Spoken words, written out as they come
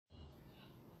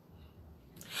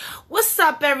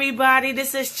up, everybody?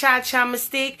 This is Cha Cha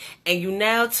Mystique, and you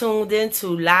now tuned into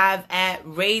Live at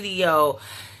Radio.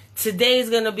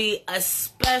 Today's going to be a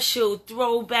special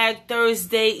Throwback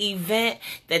Thursday event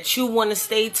that you want to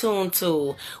stay tuned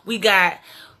to. We got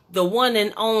the one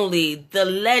and only, the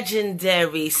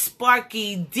legendary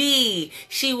Sparky D.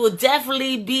 She will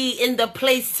definitely be in the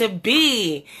place to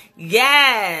be.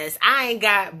 Yes, I ain't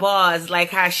got bars like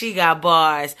how she got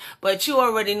bars, but you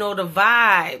already know the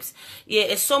vibes. Yeah,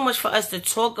 it's so much for us to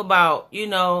talk about, you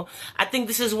know. I think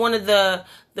this is one of the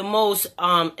most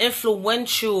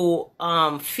influential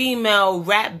female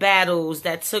rap battles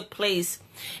that took place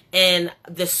in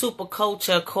the super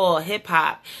culture called hip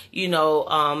hop. You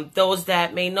know, those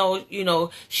that may know, you know,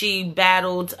 she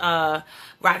battled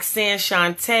Roxanne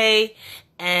Shante,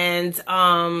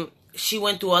 and she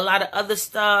went through a lot of other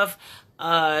stuff.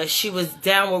 She was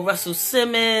down with Russell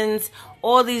Simmons,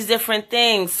 all these different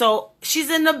things. So she's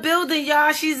in the building,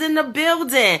 y'all. She's in the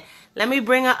building. Let me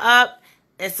bring her up,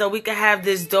 and so we can have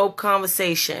this dope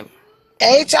conversation.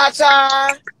 Hey, Cha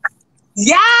Cha.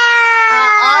 Yeah.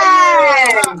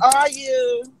 How are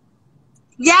you?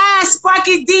 Yeah,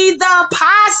 Sparky D, the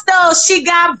apostle. She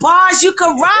got bars you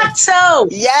can rock to.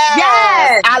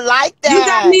 Yes. I like that. You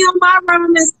got me on my rhyme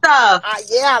and stuff.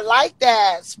 Yeah, I like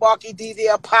that. Sparky D, the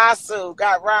apostle.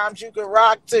 Got rhymes you can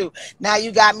rock to. Now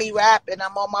you got me rapping.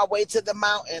 I'm on my way to the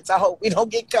mountains. I hope we don't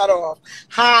get cut off.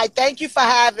 Hi, thank you for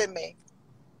having me.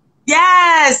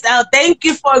 Yes, thank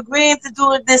you for agreeing to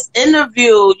do this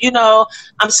interview. You know,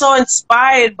 I'm so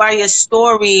inspired by your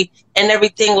story and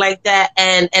everything like that.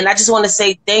 And I just want to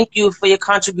say thank you for your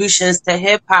contributions to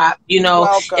hip hop. You know,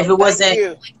 welcome. If it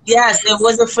wasn't, yes, it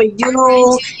wasn't for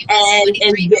you and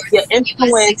your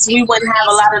influence, we wouldn't have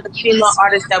a lot of the female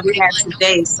artists that we had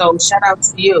today. So shout out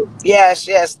to you.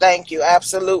 Yes, thank you.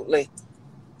 Absolutely.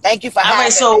 Thank you for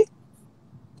having me.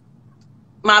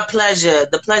 My pleasure.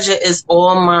 The pleasure is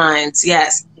all mine.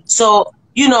 Yes. So,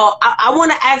 you know, I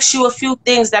want to ask you a few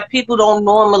things that people don't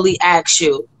normally ask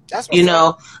you. That's you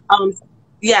know.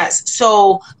 Yes.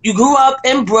 So you grew up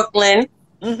in Brooklyn.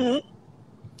 Mm-hmm.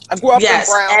 I grew up in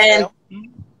Brownsville. And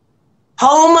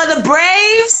home of the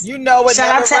Braves. You know it.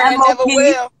 Shout out to MOP. Never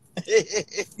will.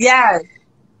 Yes.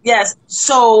 Yes.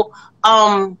 So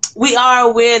we are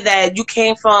aware that you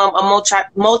came from a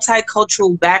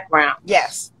multicultural background.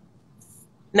 Yes.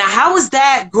 Now, how was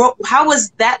that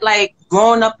like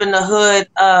growing up in the hood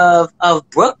of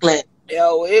Brooklyn?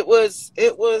 Yo, it was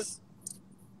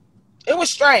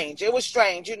strange. It was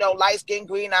strange. You know, light skin,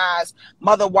 green eyes,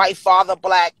 mother white, father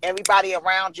black, everybody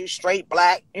around you straight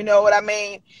black. You know what I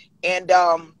mean? And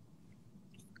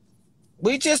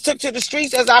we just took to the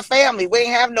streets as our family. We ain't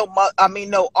have no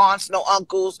aunts, no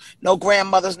uncles, no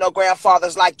grandmothers, no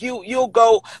grandfathers. Like you'll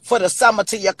go for the summer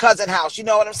to your cousin house. You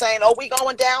know what I'm saying? Oh, we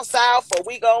going down south, or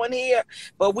we going here.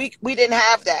 But we didn't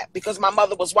have that because my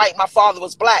mother was white, my father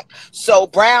was black. So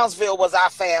Brownsville was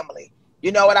our family.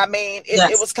 You know what I mean?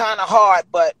 It was kind of hard,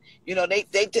 but you know they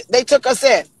took us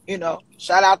in. You know,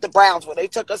 shout out to Brownsville. They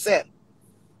took us in.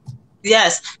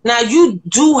 Yes. Now you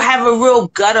do have a real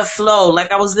gutter flow.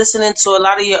 Like I was listening to a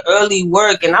lot of your early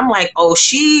work, and I'm like, oh,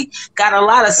 she got a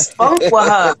lot of spunk with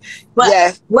her.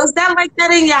 But was that like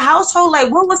that in your household?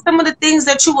 Like, what was some of the things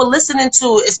that you were listening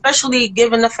to, especially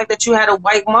given the fact that you had a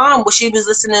white mom? Was she was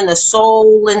listening to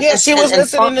soul and she was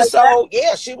listening to soul.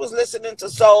 Yeah, she was listening to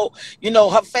soul. You know,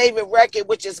 her favorite record,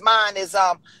 which is mine, is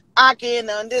I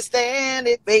Can Understand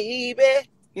It, Baby.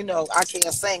 You know, I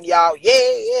can't sing, y'all.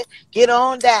 Yeah, get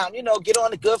on down. You know, get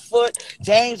on the good foot.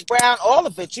 James Brown, all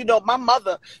of it. You know, my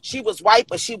mother, she was white,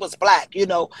 but she was black. You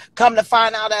know, come to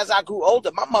find out as I grew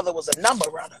older, my mother was a number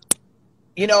runner.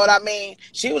 You know what I mean?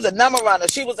 She was a number runner.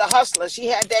 She was a hustler. She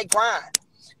had that grind.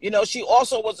 You know, she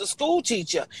also was a school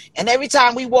teacher. And every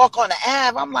time we walk on the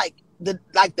Ave, I'm like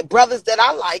the brothers that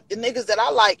I like, the niggas that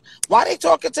I like, why they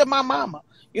talking to my mama?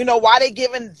 You know, why they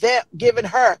giving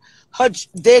her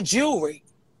their jewelry?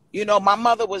 You know, my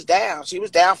mother was down. She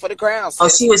was down for the crown. Oh,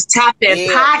 she was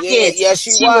tapping pockets. Yeah,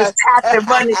 she was tapping,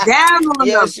 running down on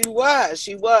them.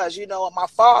 She was. You know, my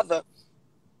father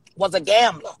was a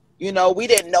gambler. You know, we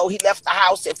didn't know. He left the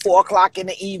house at 4 o'clock in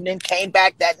the evening, came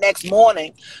back that next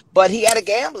morning. But he had a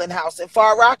gambling house in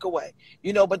Far Rockaway.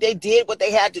 You know, but they did what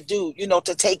they had to do, you know,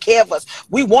 to take care of us.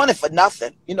 We wanted for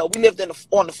nothing. You know, we lived on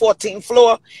the 14th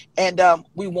floor, and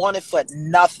we wanted for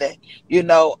nothing, you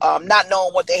know, not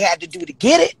knowing what they had to do to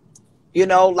get it. You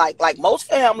know, like most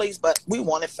families, but we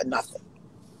wanted for nothing.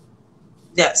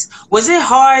 Yes. Was it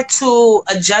hard to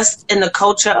adjust in the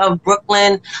culture of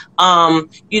Brooklyn?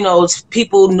 You know,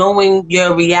 people knowing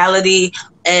your reality,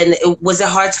 and was it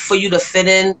hard for you to fit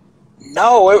in?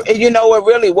 No, it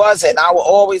really wasn't. I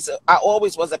always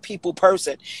was a people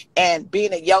person. And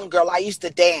being a young girl, I used to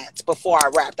dance before I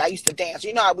rapped. I used to dance.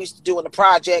 You know how we used to do in the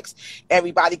projects,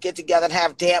 everybody get together and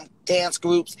have damn dance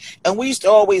groups. And we used to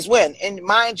always win. And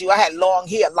mind you, I had long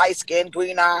hair, light skin,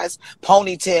 green eyes,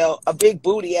 ponytail, a big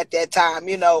booty at that time,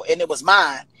 and it was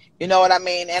mine. You know what I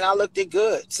mean? And I looked it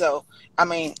good. So, I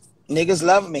mean, niggas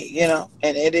love me, and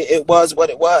it was what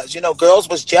it was. Girls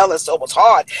was jealous, so it was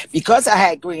hard because I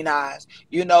had green eyes,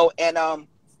 and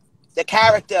the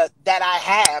character that I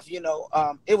have,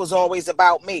 it was always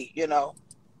about me,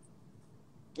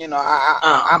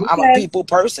 I'm a people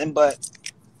person, but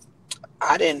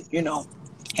I didn't,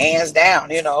 hands down,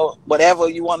 whatever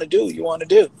you want to do, you want to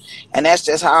do. And that's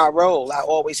just how I roll. I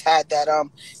always had that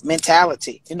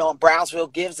mentality, and Brownsville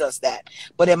gives us that.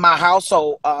 But in my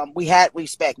household, we had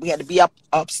respect. We had to be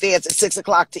upstairs at 6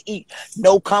 o'clock to eat.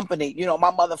 No company.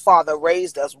 My mother and father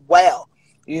raised us well,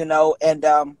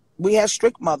 and we had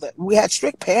strict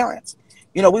parents.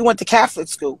 We went to Catholic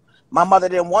school. My mother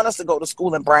didn't want us to go to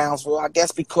school in Brownsville, I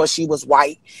guess because she was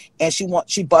white, and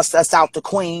she bust us out to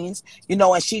Queens,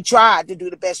 and she tried to do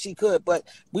the best she could, but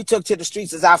we took to the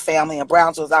streets as our family, and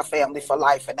Brownsville was our family for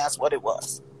life, and that's what it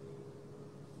was.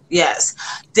 Yes.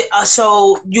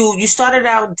 So you started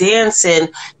out dancing.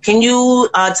 Can you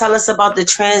tell us about the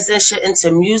transition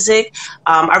into music?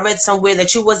 I read somewhere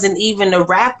that you wasn't even a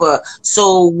rapper.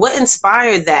 So what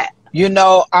inspired that?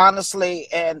 Honestly,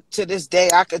 and to this day,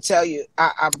 I could tell you,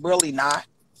 I'm really not.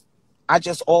 I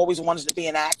just always wanted to be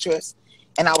an actress,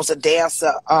 and I was a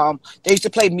dancer. They used to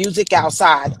play music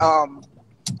outside.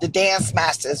 The dance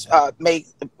masters, made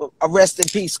rest in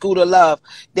peace, Scooter Love.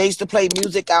 They used to play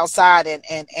music outside,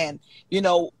 and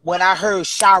when I heard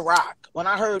Shy-Rock, when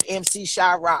I heard MC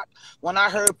Shy-Rock, when I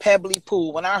heard Pebbly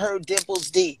Pool, when I heard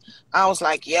Dimples D, I was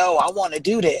like, yo, I want to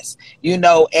do this,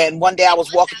 and one day I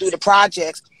was walking through the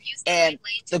projects, and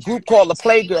the group called the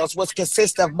Playgirls, which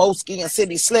consists of Mosky and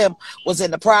City Slim, was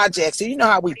in the project. So you know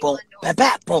how we boom, bap,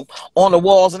 bap, boom on the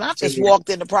walls. And I just walked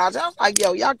in the project. I was like,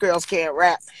 yo, y'all girls can't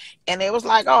rap. And they was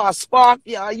like, oh, Spark,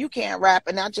 you can't rap.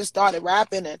 And I just started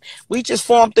rapping, and we just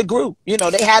formed the group.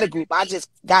 They had a group. I just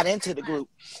got into the group,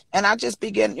 and I just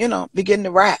begin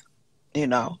to rap,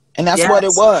 and that's what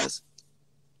it was.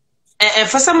 And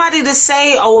for somebody to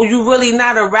say, oh, you really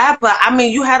not a rapper, I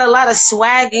mean, you had a lot of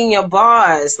swag in your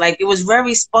bars. Like, it was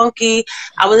very spunky.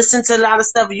 I would listen to a lot of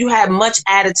stuff. You had much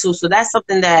attitude. So that's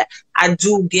something that I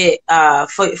do get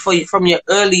from your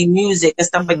early music and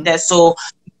stuff like that. So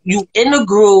you in a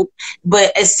group,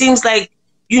 but it seems like,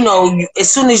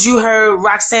 as soon as you heard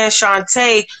Roxanne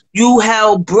Shante, you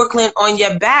held Brooklyn on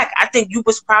your back. I think you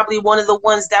was probably one of the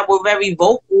ones that were very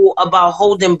vocal about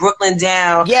holding Brooklyn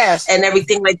down. Yes. And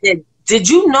everything like that. Did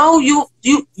you know you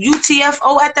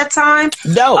UTFO at that time?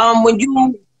 No.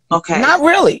 Okay. Not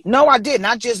really. No, I didn't.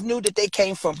 I just knew that they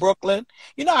came from Brooklyn.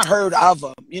 I heard of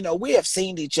them. We have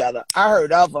seen each other. I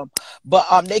heard of them. But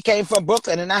they came from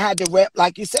Brooklyn, and I had to rep,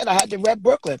 like you said, I had to rep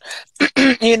Brooklyn.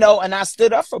 And I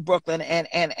stood up for Brooklyn.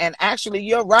 And actually,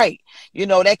 you're right.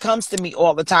 That comes to me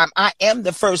all the time. I am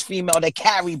the first female to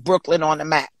carry Brooklyn on the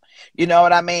map. You know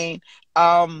what I mean?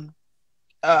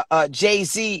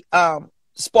 Jay-Z,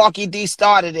 Sparky D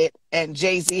started it, and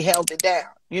Jay-Z held it down.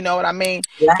 You know what I mean?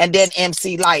 Yes. And then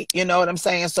MC Light, you know what I'm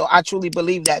saying? So I truly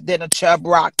believe that. Then a Chubb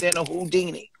Rock, then a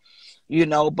Houdini,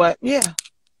 but yeah,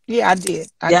 I did.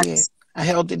 I did. I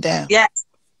held it down. Yes.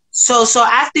 So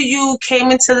after you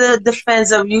came into the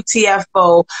defense of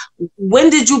UTFO, when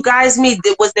did you guys meet?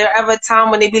 Was there ever a time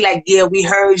when they be like, yeah, we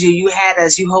heard you, you had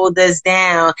us, you hold us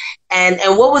down? And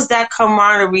what was that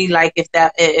camaraderie like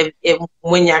if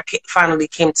when y'all finally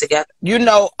came together?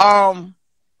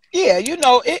 Yeah,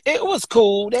 it was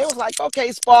cool. They was like,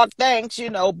 okay, Spark, thanks,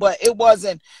 but it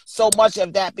wasn't so much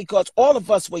of that because all of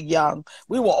us were young.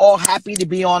 We were all happy to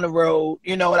be on the road,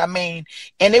 you know what I mean?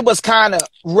 And it was kind of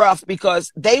rough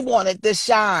because they wanted to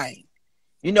shine.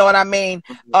 You know what I mean?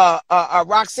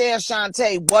 Roxanne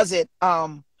Shante wasn't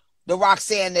the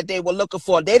Roxanne that they were looking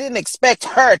for. They didn't expect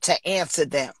her to answer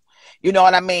them. You know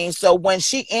what I mean? So when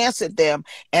she answered them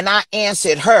and I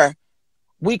answered her,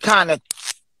 we kind of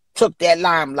took that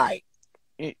limelight.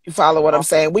 You follow what I'm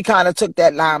saying? We kind of took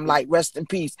that limelight. Rest in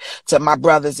peace to my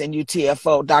brothers in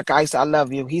UTFO. Doc Ice, I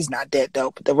love you. He's not dead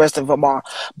though, but the rest of them are.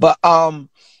 But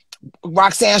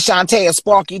Roxanne Shante and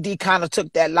Sparky D kind of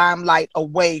took that limelight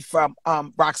away from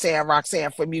Roxanne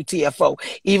from UTFO.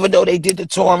 Even though they did the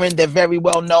touring, they're very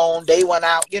well known. They went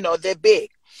out, they're big.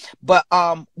 But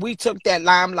we took that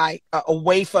limelight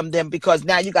away from them because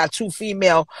now you got two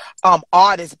female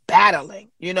artists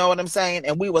battling. You know what I'm saying?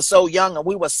 And we were so young and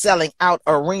we were selling out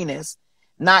arenas,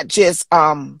 not just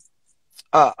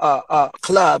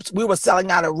clubs. We were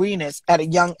selling out arenas at a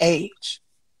young age,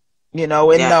 you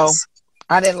know, and no, Yes.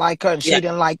 I didn't like her and she Yeah.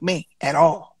 didn't like me at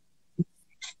all.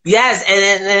 Yes,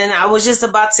 and I was just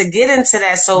about to get into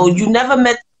that. So you never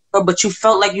met her, but you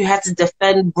felt like you had to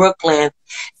defend Brooklyn.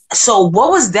 So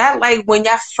what was that like when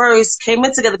y'all first came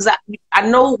in together? Because I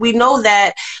know we know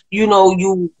that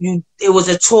you it was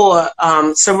a tour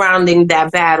surrounding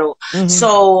that battle.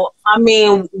 So I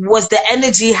mean, was the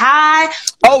energy high?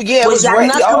 Oh yeah, Was y'all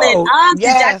knuckling up?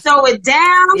 Yes. Did y'all throw it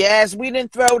down? Yes, we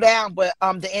didn't throw down, but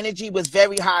the energy was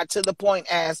very high to the point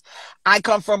as I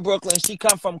come from Brooklyn, she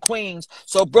come from Queens,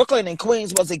 so Brooklyn and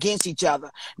Queens was against each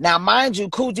other. Now, mind you,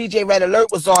 Cool DJ Red Alert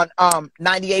was on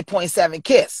 98.7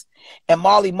 Kiss, and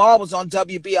Marley Marl was on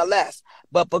WBLS.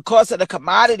 But because of the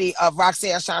commodity of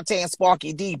Roxanne Shante and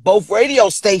Sparky D, both radio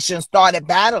stations started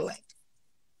battling.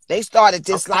 They started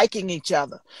disliking each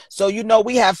other. So you know,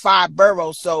 we have 5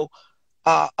 boroughs, so.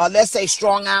 Let's say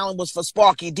Strong Island was for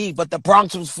Sparky D, but the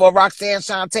Bronx was for Roxanne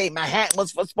Shante. Manhattan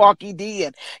was for Sparky D,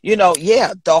 and you know,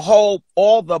 yeah,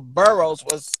 all the boroughs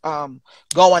was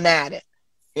going at it.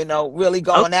 You know, really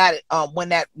going at it.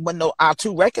 When our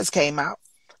 2 records came out,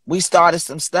 we started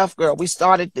some stuff, girl. We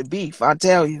started the beef. I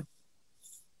tell you.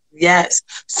 Yes.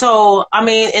 So, I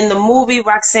mean, in the movie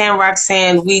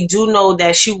Roxanne, we do know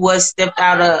that she was stepped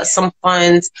out of some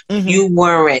funds. You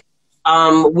weren't.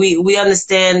 We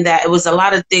understand that it was a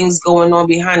lot of things going on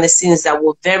behind the scenes that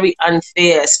were very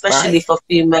unfair, especially for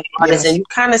female artists. And you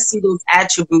kind of see those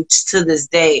attributes to this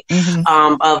day,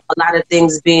 of a lot of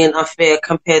things being unfair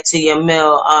compared to your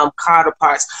male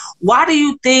counterparts. Why do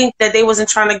you think that they wasn't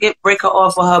trying to break her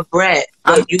off of her bread?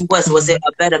 Was it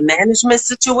a better management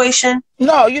situation?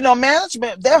 No, you know,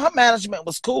 her management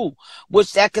was cool,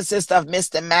 which that consists of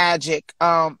Mr. Magic,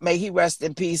 may he rest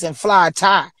in peace, and Fly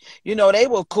Tie. You know, they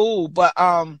were cool, but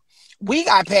we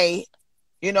got paid.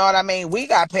 You know what I mean? We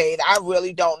got paid. I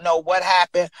really don't know what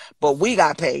happened, but we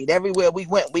got paid. Everywhere we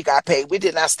went, we got paid. We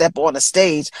did not step on the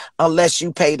stage unless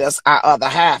you paid us our other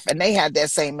half. And they had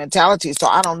that same mentality. So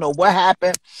I don't know what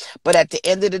happened. But at the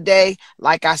end of the day,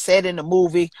 like I said in the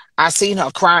movie, I seen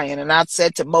her crying. And I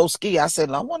said to Moski, I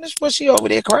said, I wonder what she over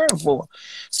there crying for.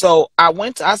 So I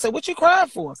said, what you crying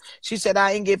for? She said,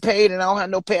 I ain't get paid and I don't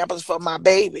have no pampers for my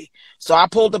baby. So I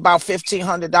pulled about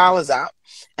 $1,500 out.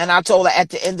 And I told her at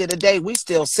the end of the day, we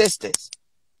still sisters.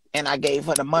 And I gave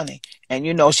her the money. And,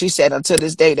 you know, she said until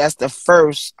this day, that's the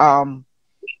first, the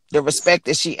respect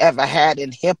that she ever had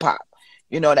in hip hop.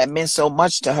 You know, that meant so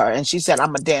much to her. And she said,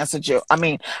 I'm a dance at your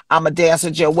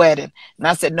wedding. And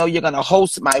I said, no, you're going to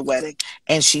host my wedding.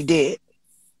 And she did.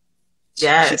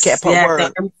 Yes. She kept her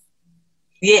word.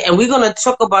 Yeah, and we're going to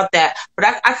talk about that. But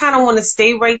I kind of want to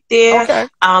stay right there. Okay.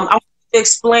 I want to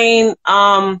explain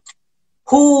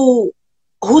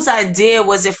whose idea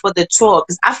was it for the tour?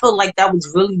 Because I feel like that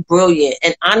was really brilliant.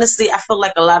 And honestly, I feel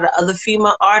like a lot of other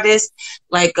female artists,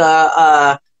 like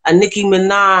a Nicki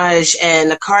Minaj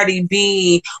and a Cardi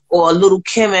B or a Little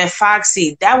Kim and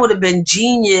Foxy, that would have been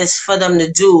genius for them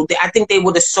to do. I think they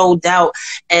would have sold out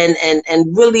and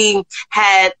really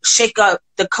had shake up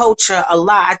the culture a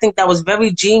lot. I think that was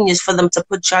very genius for them to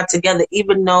put y'all together,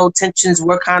 even though tensions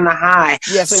were kind of high.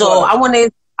 Yes, so I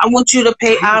want you to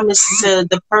pay homage to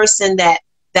the person that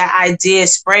idea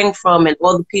sprang from and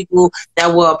all the people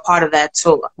that were a part of that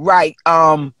tour. Right.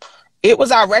 It was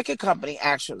our record company,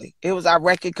 actually. It was our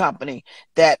record company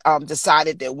that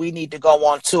decided that we need to go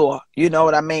on tour. You know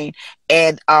what I mean?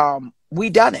 And we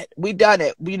done it.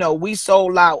 You know, we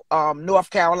sold out North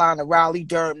Carolina, Raleigh,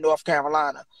 Durham, North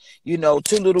Carolina. You know,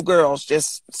 2 little girls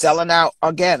just selling out,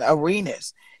 again,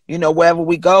 arenas. You know, wherever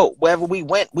we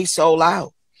went, we sold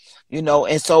out. You know,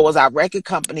 and so it was our record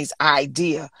company's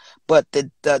idea. But the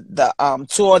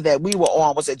tour that we were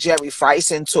on was a Jerry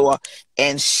Freisen tour,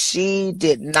 and she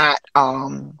didn't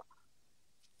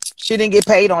get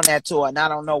paid on that tour, and I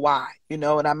don't know why. You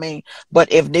know what I mean?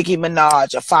 But if Nicki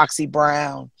Minaj or Foxy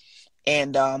Brown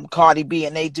and Cardi B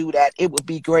and they do that, it would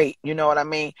be great. You know what I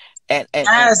mean? And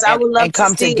I would love to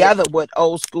come see together with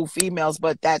old school females,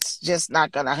 but that's just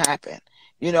not gonna happen.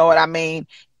 You know what I mean?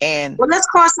 And well, let's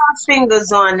cross our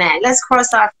fingers on that. Let's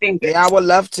cross our fingers. Yeah, I would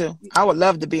love to. I would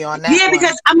love to be on that. Yeah,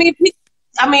 because I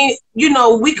mean, you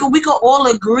know, we could all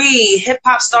agree hip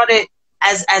hop started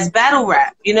as battle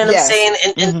rap. You know what I'm saying?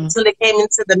 And until it came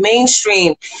into the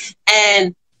mainstream,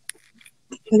 and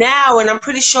now, and I'm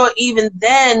pretty sure even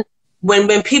then,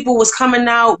 when people was coming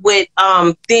out with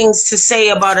things to say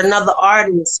about another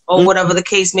artist or whatever the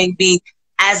case may be,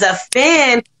 as a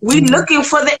fan, we looking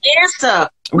for the answer.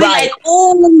 We like,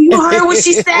 oh, you heard what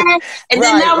she said? And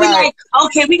then now we like,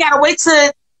 okay, we gotta wait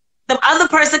till the other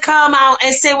person come out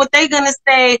and say what they're gonna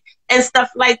say and stuff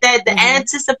like that. The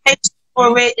anticipation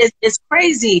for it is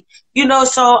crazy, you know.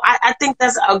 So I think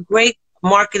that's a great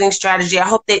marketing strategy. I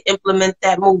hope they implement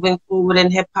that moving forward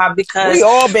in hip hop, because we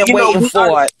all been waiting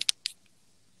for it.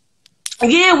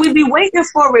 Yeah, we be waiting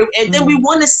for it, and then we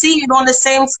want to see it on the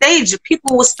same stage.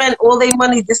 People will spend all their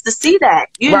money just to see that,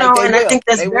 you know. And I think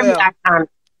that's very iconic.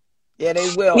 Yeah,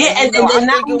 they will. Yeah, and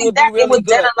not only that, it will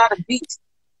dead a lot of beef.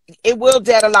 It will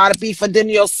dead a lot of beef, and then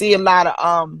you'll see a lot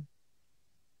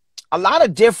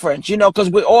of difference, you know, because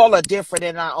we all are different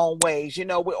in our own ways. You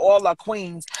know, we all are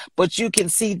queens, but you can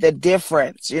see the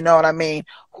difference. You know what I mean?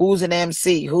 Who's an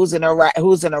MC? Who's a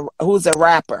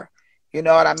rapper? You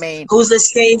know what I mean? Who's a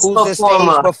stage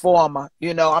performer?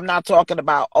 You know, I'm not talking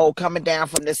about, coming down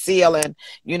from the ceiling,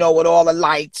 you know, with all the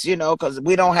lights, you know, because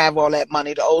we don't have all that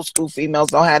money. The old school females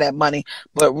don't have that money.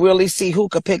 But really see who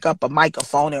could pick up a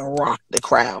microphone and rock the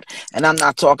crowd. And I'm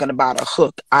not talking about a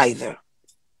hook either.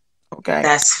 Okay?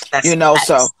 That's you know,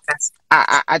 so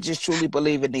I just truly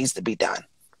believe it needs to be done.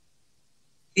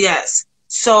 Yes.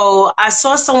 So I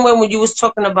saw somewhere when you was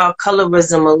talking about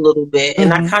colorism a little bit,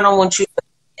 and I kind of want you to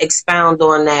expound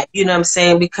on that, you know what I'm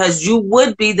saying? Because you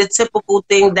would be the typical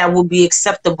thing that would be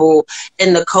acceptable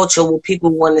in the culture where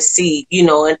people want to see, you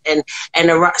know, and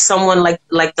someone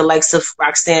like the likes of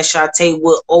Roxanne Shante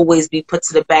will always be put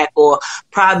to the back, or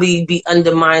probably be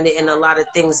undermined in a lot of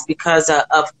things because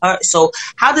of her. So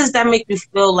how does that make you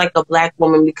feel like a Black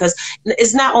woman? Because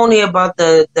it's not only about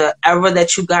the era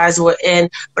that you guys were in,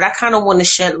 but I kind of want to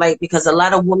shed light, because a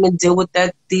lot of women deal with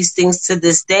these things to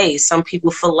this day. Some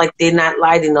people feel like they're not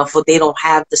light enough, or they don't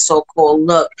have the so-called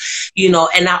look, you know.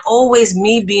 And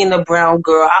me being a brown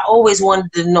girl, I always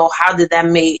wanted to know, how did that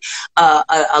make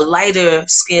a lighter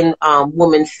skinned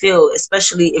woman feel,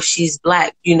 especially if she's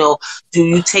Black? You know, do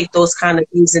you take those kind of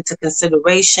things into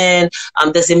consideration?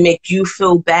 Does it make you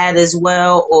feel bad as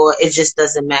well, or it just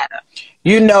doesn't matter?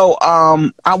 You know,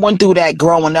 I went through that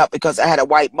growing up because I had a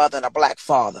white mother and a Black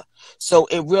father. So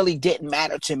it really didn't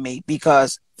matter to me,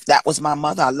 because that was my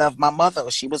mother. I loved my mother.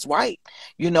 She was white.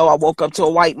 You know, I woke up to a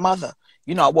white mother.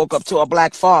 You know, I woke up to a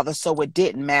Black father, so it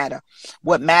didn't matter.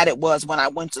 What mattered was when I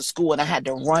went to school and I had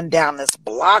to run down this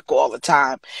block all the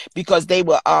time because they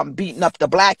were beating up the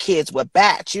Black kids with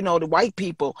bats, you know, the white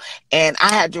people, and I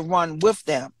had to run with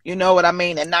them, you know what I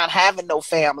mean, and not having no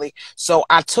family. So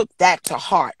I took that to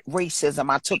heart,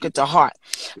 racism, I took it to heart.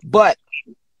 But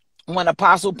when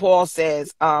Apostle Paul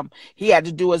says he had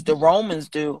to do as the Romans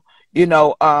do, you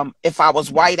know, if I was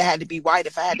white, I had to be white.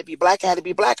 If I had to be Black, I had to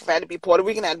be Black. If I had to be Puerto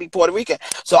Rican, I had to be Puerto Rican.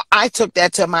 So I took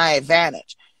that to my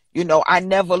advantage. You know, I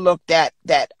never looked at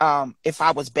that if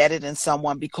I was better than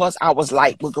someone because I was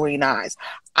light with green eyes.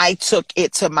 I took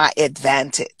it to my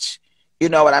advantage. You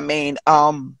know what I mean?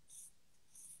 I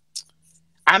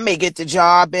may get the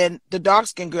job and the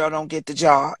dark-skinned girl don't get the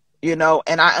job, you know,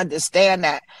 and I understand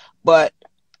that. But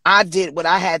I did what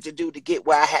I had to do to get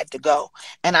where I had to go.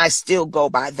 And I still go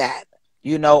by that.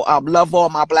 You know, love all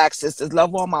my Black sisters,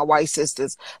 love all my white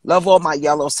sisters, love all my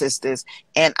yellow sisters.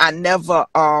 And I never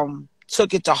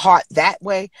took it to heart that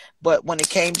way. But when it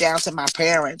came down to my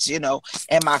parents, you know,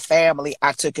 and my family,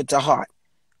 I took it to heart.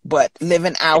 But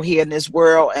living out here in this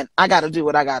world, and I got to do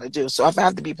what I got to do. So if I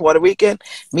have to be Puerto Rican,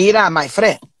 mira, my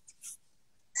friend.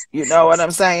 You know what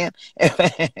I'm saying?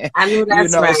 I know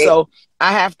that's right. So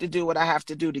I have to do what I have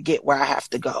to do to get where I have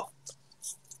to go.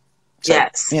 So,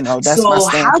 yes. You know, that's my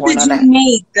standpoint on that. So how did you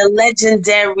meet the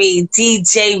legendary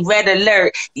DJ Red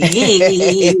Alert? Yeah.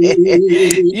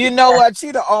 You know what?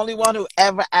 She's the only one who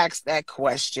ever asked that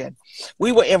question.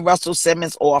 We were in Russell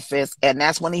Simmons' office, and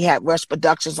that's when he had Rush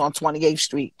Productions on 28th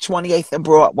Street, 28th and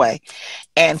Broadway.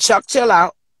 And Chuck Chill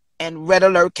Out and Red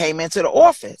Alert came into the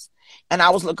office. And I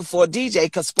was looking for a DJ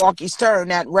because Sparky's Turn,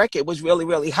 that record was really,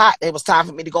 really hot. It was time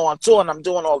for me to go on tour, and I'm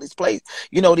doing all these plays,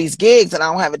 you know, these gigs, and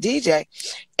I don't have a DJ.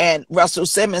 And Russell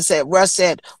Simmons said, Russ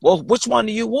said, well, which one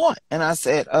do you want? And I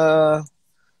said,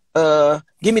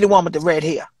 give me the one with the red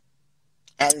hair.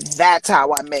 And that's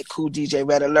how I met Cool DJ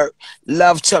Red Alert.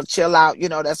 Love Chuck Chill Out. You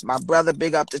know, that's my brother.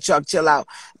 Big up to Chuck Chill Out.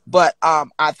 But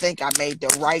I think I made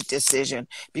the right decision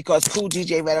because Cool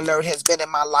DJ Red Alert has been in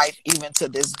my life even to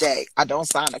this day. I don't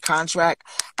sign a contract.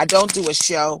 I don't do a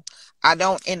show. I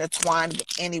don't intertwine with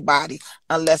anybody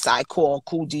unless I call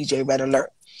Cool DJ Red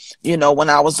Alert. You know, when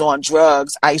I was on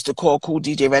drugs, I used to call Cool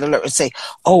DJ Red Alert and say,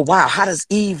 oh, wow, how does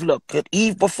Eve look? Could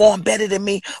Eve perform better than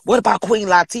me? What about Queen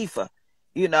Latifah?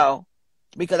 You know,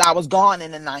 because I was gone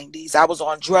in the 90s. I was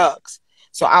on drugs.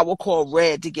 So I will call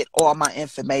Red to get all my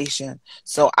information.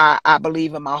 So I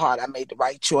believe in my heart I made the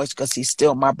right choice because he's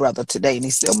still my brother today and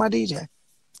he's still my DJ.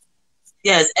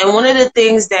 Yes, and one of the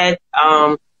things that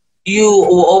you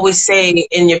will always say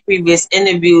in your previous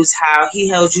interviews how he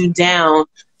held you down,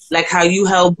 like how you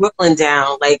held Brooklyn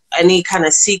down, like any kind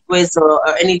of secrets or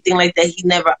anything like that. He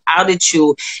never outed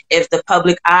you. If the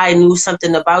public eye knew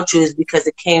something about you, is because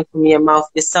it came from your mouth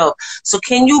yourself. So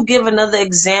can you give another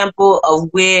example of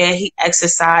where he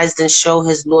exercised and showed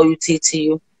his loyalty to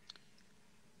you?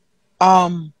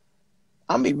 I'll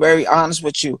be very honest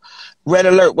with you. Red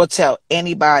Alert will tell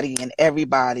anybody and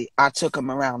everybody I took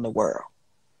them around the world.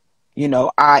 You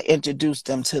know, I introduced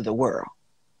them to the world.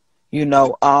 You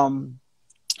know,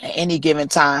 at any given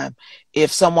time,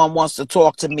 if someone wants to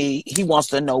talk to me, he wants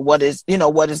to know what is, you know,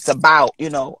 what it's about.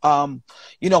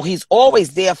 He's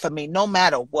always there for me no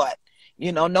matter what.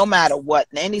 You know, no matter what,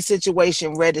 in any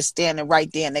situation, Red is standing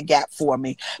right there in the gap for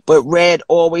me. But Red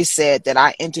always said that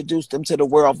I introduced him to the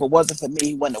world. If it wasn't for me,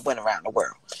 he wouldn't have went around the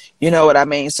world. You know what I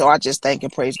mean? So I just thank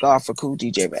and praise God for Cool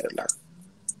DJ Red Alert.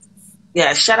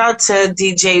 Yeah, shout out to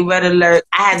DJ Red Alert.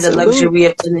 I had the luxury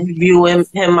of interviewing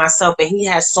him myself, and he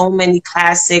has so many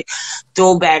classic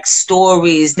throwback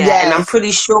stories that, and I'm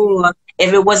pretty sure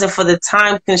if it wasn't for the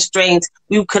time constraints,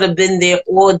 we could have been there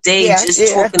all day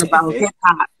just talking about hip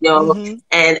hop, yo.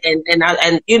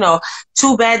 And you know,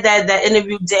 too bad that that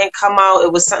interview didn't come out.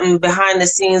 It was something behind the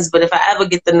scenes, but if I ever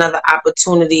get another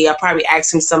opportunity, I'll probably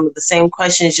ask him some of the same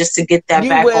questions just to get that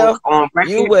on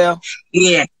record. You will.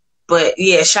 Yeah. But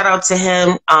yeah, shout out to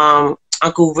him,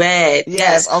 Uncle Red.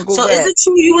 Yes, Uncle Red. So is it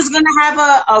true you was gonna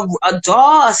have a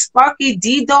doll, a Sparky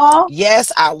D doll?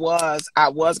 Yes, I was. I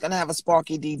was gonna have a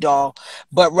Sparky D doll,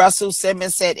 but Russell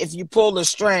Simmons said if you pull the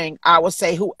string, I would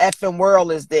say, "Who effing world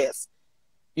is this?"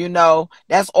 You know,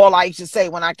 that's all I used to say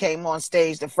when I came on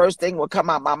stage. The first thing would come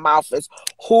out my mouth is,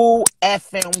 "Who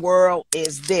effing world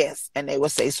is this?" And they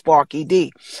would say Sparky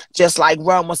D. Just like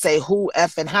Run would say, "Who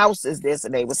effing house is this?"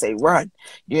 And they would say Run.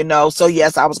 You know, so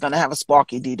yes, I was going to have a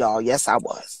Sparky D doll. Yes, I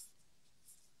was.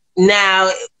 Now,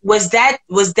 was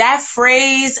that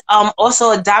phrase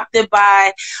also adopted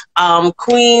by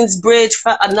Queensbridge,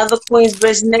 another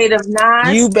Queensbridge native,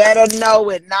 Nas? You better know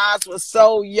it. Nas was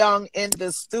so young in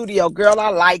the studio. Girl,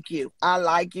 I like you. I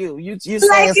like you. You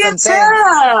saying some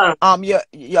things.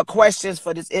 Your questions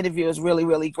for this interview is really,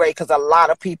 really great because a lot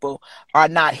of people are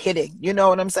not hitting. You know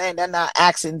what I'm saying? They're not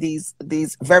asking these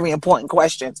very important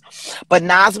questions. But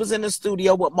Nas was in the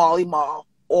studio with Marley Marl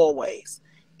always,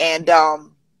 and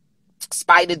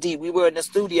Spider D, we were in the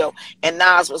studio, and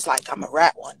Nas was like, "I'm a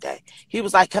rap one day." He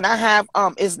was like, "Can I have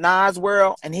it's Nas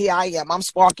World?" And here I am. I'm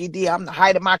Sparky D. I'm the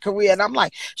height of my career, and I'm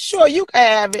like, "Sure, you can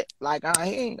have it." Like,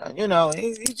 he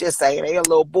just saying, "Hey, a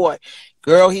little boy."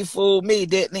 Girl, he fooled me,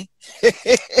 didn't he?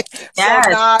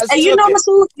 Yes. And you know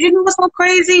what's so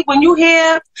crazy? When you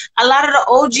hear a lot of the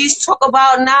OGs talk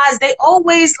about Nas, they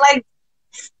always like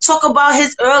talk about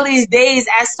his early days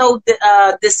as so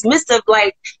dismissive,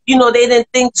 like, you know, they didn't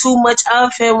think too much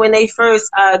of him when they first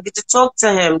get to talk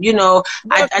to him. You know,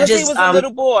 I just he was a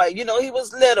little boy. You know, he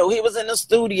was little. He was in the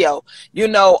studio. You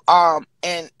know,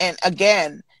 and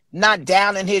again, not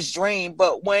down in his dream,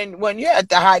 but when you're at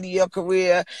the height of your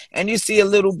career and you see a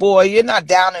little boy, you're not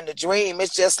down in the dream.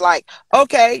 It's just like,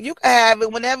 okay, you can have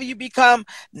it. Whenever you become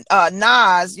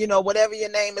Nas, you know, whatever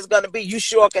your name is going to be, you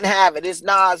sure can have it. It's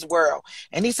Nas World.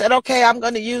 And he said, okay, I'm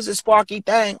going to use it, Sparky.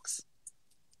 Thanks.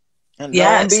 And lo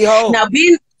and behold. Now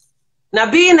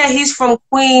being that he's from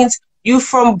Queens, you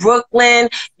from Brooklyn,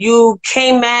 you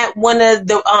came at one of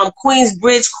the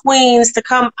Queensbridge queens to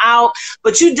come out,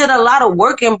 but you did a lot of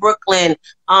work in Brooklyn,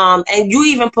 and you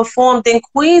even performed in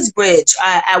Queensbridge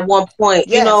at one point,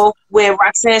 you know, where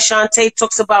Roxanne Shante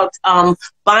talks about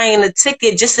buying a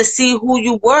ticket just to see who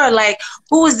you were. Like,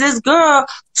 who is this girl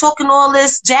talking all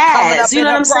this jazz? You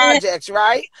know what I'm saying?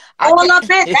 Right? All up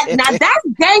in now that's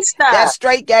gangster. That's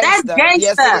straight gangster. That's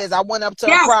gangster. Yes, it is. I went up to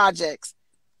the projects.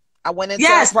 I went into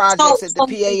the projects at the PAL.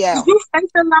 Did you face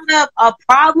a lot of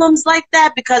problems like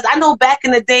that? Because I know back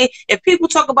in the day, if people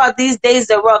talk about these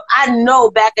days are rough, I know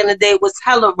back in the day was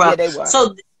hella rough. Yeah, they were.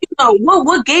 So, you know,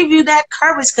 what gave you that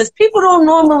courage? Because people don't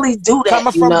normally do that.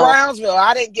 Coming from Brownsville,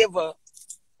 I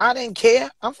didn't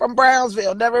care. I'm from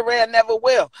Brownsville. Never ran, never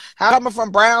will. Coming from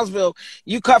Brownsville,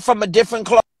 you cut from a different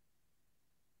cloth.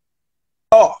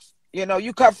 You know,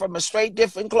 you cut from a straight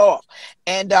different cloth.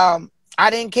 And I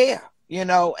didn't care. You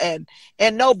know, and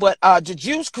no, but the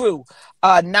Juice Crew,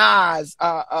 Nas,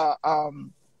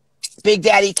 Big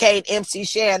Daddy Kane, MC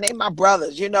Shan, they my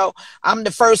brothers. You know, I'm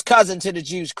the first cousin to the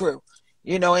Juice Crew.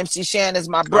 You know, MC Shan is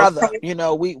my brother. Okay. You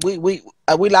know, we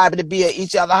liable to be at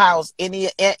each other's house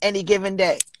any given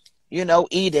day. You know,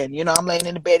 eating. You know, I'm laying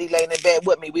in the bed, he laying in bed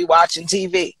with me. We watching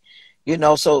TV. You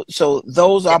know, so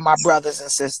those are my brothers and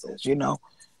sisters. You know,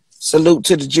 salute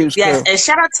to the Juice Crew. And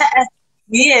shout out to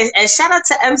Yeah, and shout out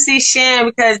to MC Shan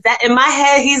because that in my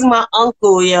head he's my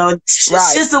uncle, yo. Right.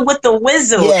 Shizzle with the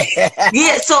wisdom. Yeah. Yeah,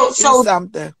 He's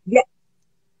something. Yeah,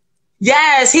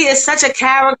 yes, he is such a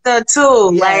character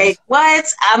too. Yes. Like what?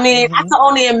 I mean, I can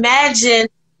only imagine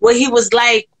what he was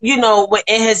like, you know,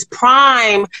 in his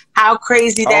prime, how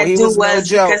crazy that dude was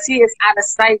because he is out of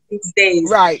sight these days.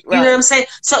 Right, right. You know what I'm saying?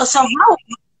 So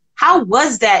how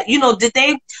was that? You know, did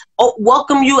they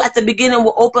welcome you at the beginning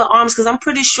with open arms? Because I'm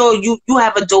pretty sure you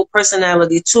have a dope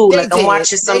personality too. Like I'm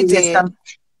watching some of your stuff.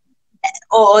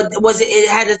 Or was it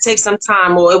had to take some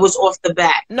time, or it was off the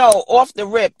bat? No, off the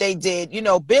rip they did. You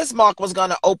know, Bismarck was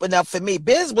going to open up for me.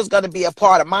 Biz was going to be a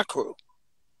part of my crew.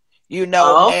 You know,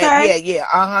 oh, okay. And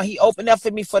yeah. He opened up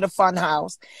for me for the Fun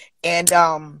House. And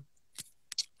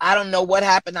I don't know what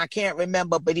happened. I can't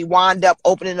remember, but he wound up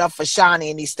opening up for Shawnee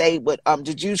and he stayed with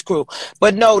the Juice Crew.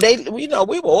 But no, you know,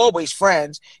 we were always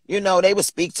friends. You know, they would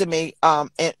speak to me,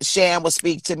 and Shan would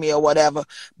speak to me or whatever.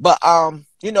 But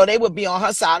you know, they would be on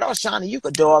her side. Oh, Shawnee, you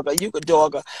could dog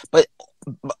her. But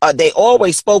they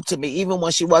always spoke to me, even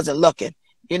when she wasn't looking.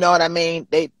 You know what I mean?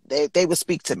 They would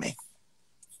speak to me.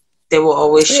 They will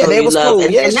always show you love.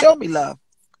 Cool. And show me love.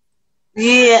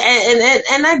 Yeah,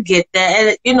 and I get that,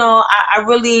 and you know, I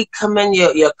really commend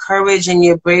your courage and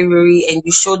your bravery, and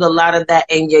you showed a lot of that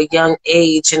in your young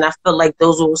age, and I feel like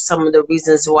those were some of the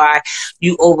reasons why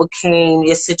you overcame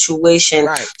your situation.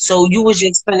 Right. So you was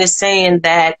just finished saying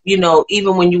that, you know,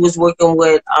 even when you was working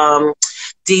with Cool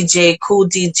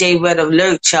DJ Red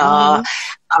Alert, y'all,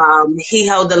 he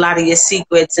held a lot of your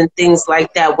secrets and things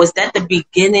like that. Was that the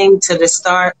beginning to the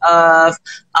start of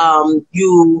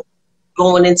you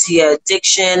going into your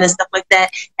addiction and stuff like that?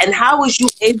 And how was you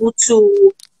able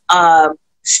to have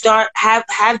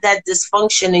that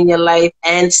dysfunction in your life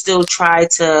and still try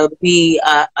to be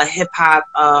a hip-hop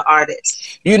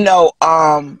artist? You know,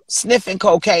 sniffing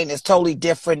cocaine is totally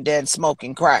different than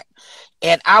smoking crack.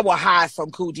 And I will hide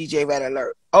from Cool DJ Red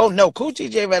Alert. Oh no, Cool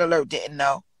DJ Red Alert didn't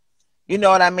know. You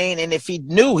know what I mean? And if he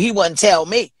knew, he wouldn't tell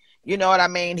me. You know what I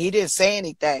mean? He didn't say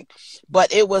anything.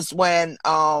 But it was when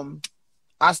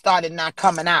I started not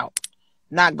coming out,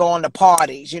 not going to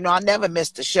parties. You know, I never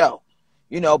missed a show.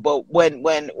 You know, but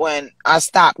when I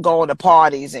stopped going to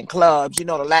parties and clubs, you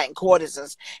know, the Latin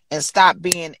Quarters, and stopped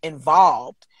being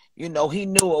involved, you know, he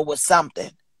knew it was something.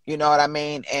 You know what I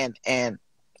mean? And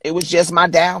it was just my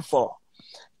downfall.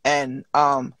 And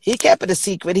he kept it a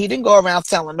secret. He didn't go around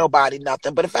telling nobody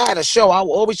nothing. But if I had a show, I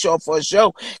would always show up for a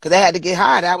show because I had to get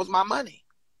high. That was my money.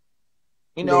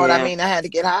 You know what I mean? I had to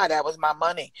get high. That was my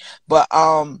money. But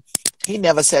he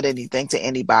never said anything to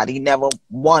anybody. He never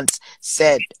once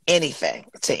said anything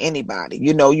to anybody.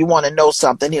 You know, you want to know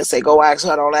something, he'll say, go ask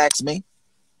her, don't ask me.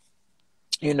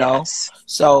 You know? Yes.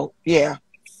 So, yeah.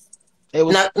 It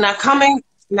was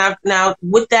Now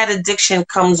with that addiction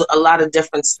comes a lot of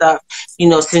different stuff. You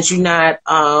know, since you're not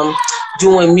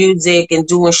doing music and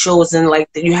doing shows and like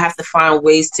that, you have to find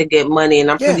ways to get money. And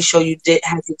I'm pretty sure you did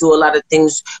have to do a lot of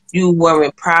things you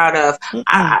weren't proud of.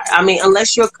 I mean,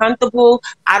 unless you're comfortable,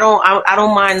 I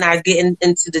don't mind not getting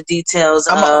into the details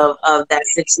of that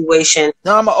situation.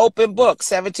 No, I'm an open book.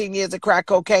 17 years of crack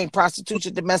cocaine,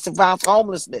 prostitution, domestic violence,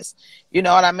 homelessness. You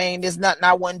know what I mean? There's nothing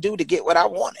I wouldn't do to get what I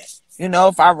wanted. You know,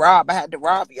 if I had to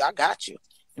rob you, I got you.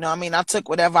 You know what I mean? I took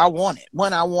whatever I wanted,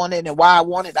 when I wanted, and why I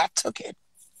wanted, I took it.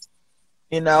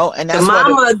 You know, and that's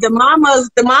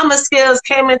the mama skills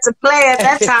came into play at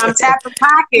that time, tap the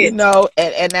pocket. You know,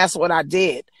 and that's what I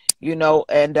did. You know,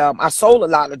 and I sold a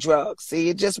lot of drugs. See,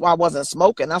 it's just why I wasn't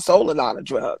smoking. I sold a lot of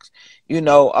drugs. You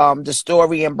know, the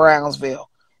story in Brownsville,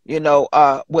 you know,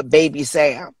 with Baby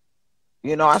Sam.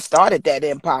 You know, I started that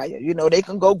empire. You know, they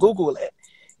can go Google it.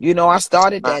 You know, I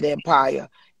started that empire.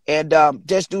 And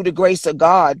just through the grace of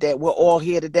God that we're all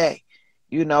here today.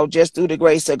 You know, just through the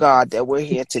grace of God that we're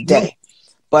here today.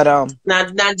 But now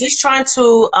just trying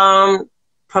to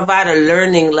provide a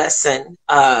learning lesson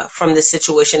from the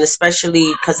situation,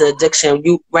 especially because of addiction.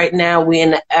 Right now we're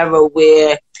in an era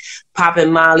where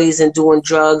popping mollies and doing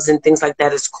drugs and things like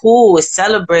that is cool, it's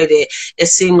celebrated. It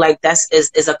seemed like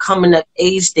is a coming up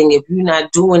age thing. If you're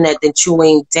not doing that, then you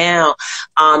ain't down.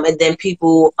 And then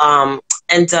people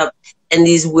end up in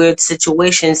these weird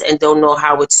situations and don't know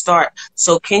how it start.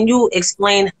 So can you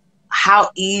explain how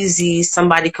easy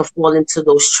somebody could fall into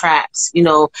those traps? You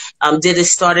know, did it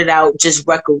started out just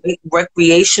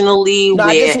recreationally? No,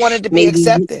 I just wanted to be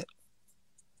accepted.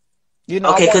 You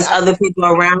know, okay, because other people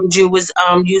around you was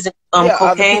using cocaine.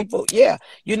 Other people, yeah.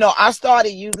 You know, I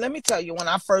started using. Let me tell you, when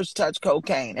I first touched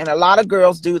cocaine, and a lot of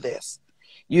girls do this.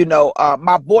 You know,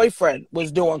 my boyfriend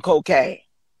was doing cocaine.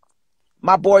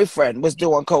 My boyfriend was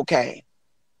doing cocaine,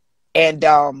 and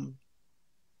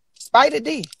Spider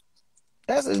D.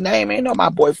 That's his name. Ain't no my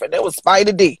boyfriend. That was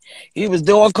Spider D. He was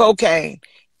doing cocaine.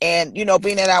 And, you know,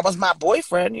 being that I was my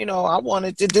boyfriend, you know, I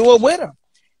wanted to do it with him.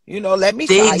 You know, let me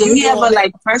try. Did You he ever doing it.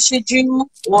 like pressured you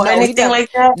or No, he anything never.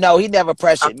 like that? No, he never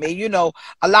pressured me. You know,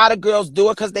 a lot of girls do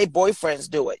it because their boyfriends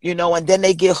do it. You know, and then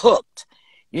they get hooked.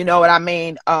 You know what I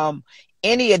mean?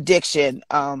 Any addiction,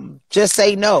 just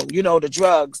say no. You know, the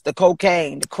drugs, the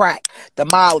cocaine, the crack, the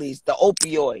mollies, the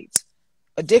opioids.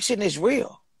 Addiction is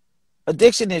real.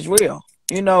 Addiction is real.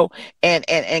 You know,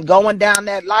 and going down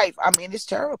that life, I mean, it's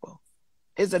terrible.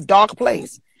 It's a dark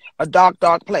place, a dark,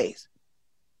 dark place.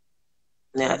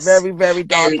 A Yes. very, very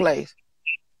dark And place.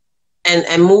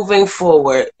 and moving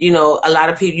forward, you know, a lot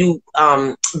of people, you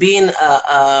being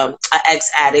a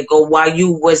ex addict, or while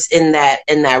you was in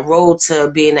that road to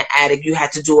being an addict, you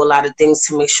had to do a lot of things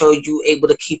to make sure you able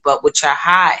to keep up with your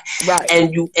high, Right.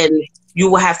 and you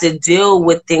will have to deal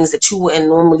with things that you wouldn't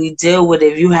normally deal with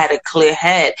if you had a clear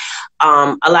head.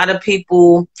 A lot of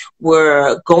people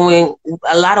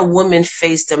a lot of women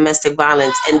face domestic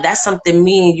violence, and that's something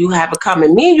me and you have in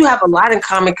common. Me and you have a lot in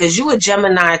common because you a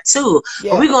Gemini too, but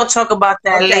Yeah. we're going to talk about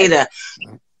that Okay. later.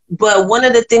 But one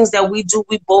of the things that we do,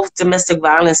 we both domestic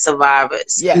violence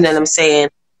survivors. Yes. You know what I'm saying?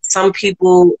 Some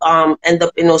people end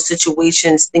up in those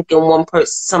situations thinking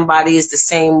somebody is the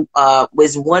same,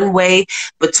 was one way,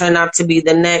 but turn out to be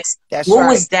the next. That's What right.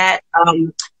 was that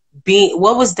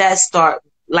what was that start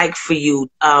like for you?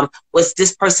 Was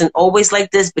this person always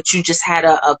like this, but you just had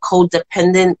a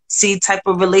codependency type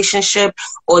of relationship,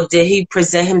 or did he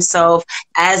present himself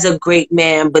as a great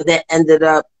man, but then ended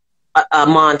up a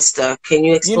monster? Can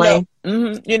you explain?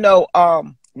 You know,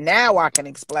 now I can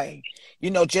explain. You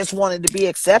know, just wanted to be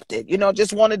accepted. You know,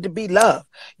 just wanted to be loved.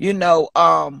 You know,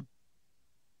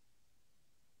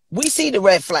 we see the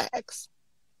red flags.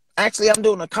 Actually, I'm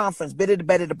doing a conference, Better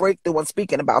to Breakthrough, and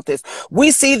speaking about this. We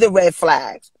see the red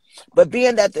flags. But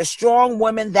being that the strong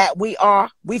women that we are,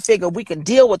 we figure we can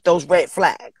deal with those red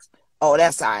flags. Oh,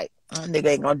 that's all right. Nigga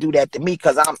ain't gonna do that to me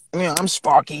because I'm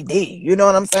Sparky D. You know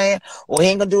what I'm saying? Or he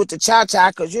ain't gonna do it to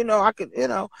Cha-Cha because, you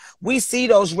know, we see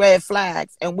those red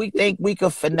flags and we think we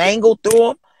could finagle through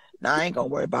them. Nah, I ain't gonna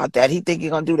worry about that. He think he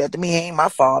gonna do that to me. He ain't my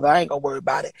father. I ain't gonna worry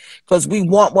about it because we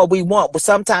want what we want. But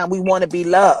sometimes we want to be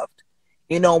loved.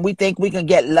 You know, we think we can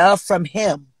get love from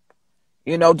him.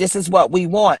 You know, this is what we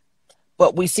want.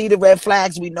 But we see the red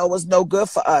flags. We know it's no good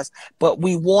for us, but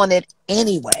we want it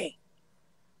anyway.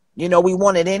 You know, we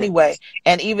want it anyway.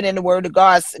 And even in the word of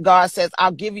God, God says,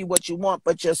 I'll give you what you want,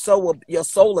 but your soul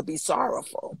will be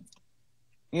sorrowful.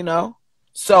 You know?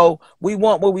 So we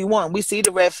want what we want. We see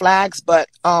the red flags, but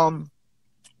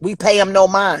we pay them no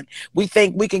mind. We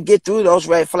think we can get through those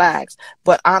red flags.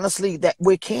 But honestly, that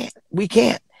we can't. We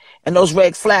can't. And those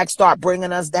red flags start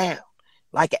bringing us down.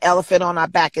 Like an elephant on our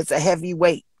back. It's a heavy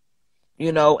weight.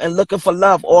 You know, and looking for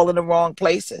love all in the wrong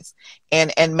places.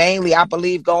 And mainly, I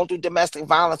believe, going through domestic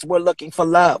violence, we're looking for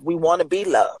love. We want to be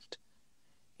loved,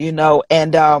 you know,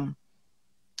 and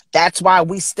that's why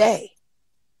we stay.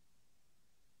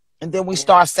 And then we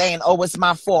start saying, oh, it's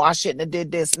my fault. I shouldn't have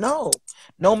did this. No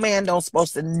man don't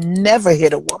supposed to never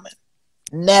hit a woman.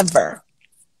 Never.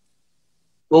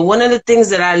 Well, one of the things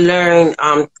that I learned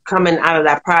coming out of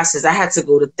that process, I had to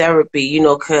go to therapy, you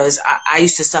know, because I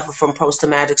used to suffer from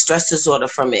post-traumatic stress disorder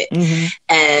from it. Mm-hmm.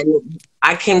 And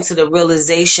I came to the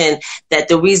realization that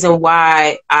the reason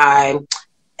why I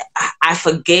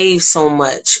forgave so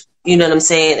much, you know what I'm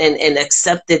saying, and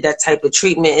accepted that type of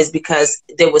treatment is because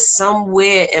there was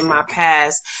somewhere in my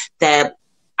past that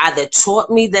either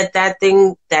taught me that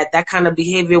kind of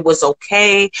behavior was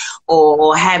okay,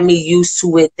 or had me used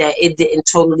to it, that it didn't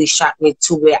totally shock me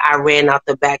to where I ran out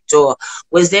the back door.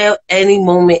 Was there any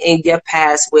moment in your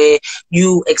past where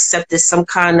you accepted some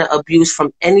kind of abuse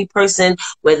from any person,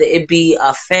 whether it be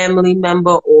a family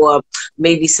member or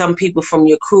maybe some people from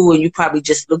your crew, and you probably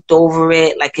just looked over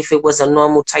it like if it was a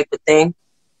normal type of thing?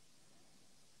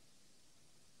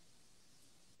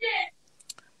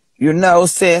 You know,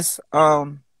 sis,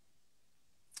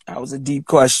 that was a deep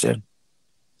question.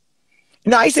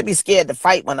 You know, I used to be scared to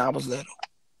fight when I was little.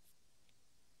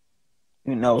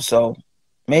 You know, so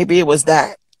maybe it was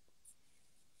that.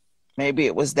 Maybe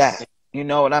it was that. You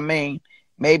know what I mean?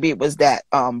 Maybe it was that.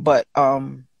 But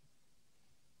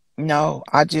no,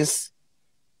 I just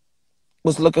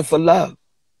was looking for love.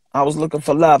 I was looking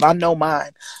for love. I know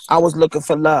mine. I was looking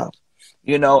for love,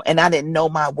 you know, and I didn't know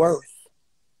my worth.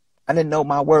 I didn't know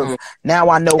my worth. Now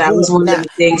I know That who. was one of the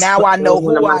things. Now I know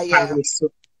One of who my I am. problems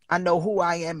too. I know who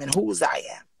I am and whose I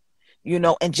am. You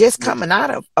know, and just coming out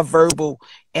of a verbal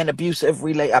and abusive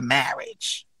a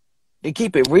marriage, to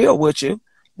keep it real with you,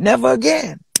 never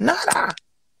again. Nada.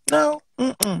 No.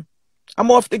 Mm-mm.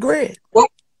 I'm off the grid.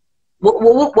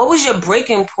 What was your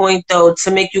breaking point, though,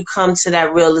 to make you come to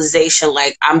that realization,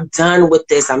 like, I'm done with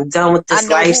this. I'm done with I this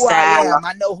know who I lifestyle. am.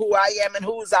 I know who I am and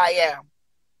whose I am.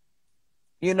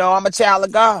 You know, I'm a child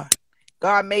of God.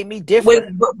 God made me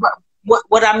different.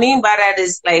 What I mean by that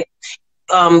is, like,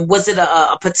 was it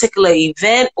a particular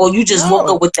event, or you just woke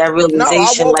No. up with that No, I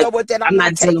realization, woke like, up with that. I'm I'm not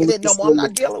not dealing taking with it no this more. no I'm more?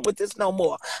 not dealing with this no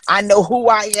more. I know who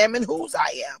I am and whose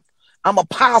I am. I'm a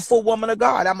powerful woman of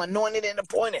God. I'm anointed and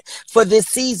appointed for this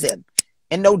season.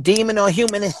 And no demon or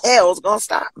human in hell is going to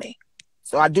stop me.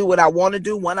 So I do what I want to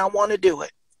do when I want to do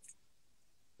it.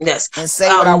 Yes. And say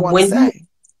what I want to say.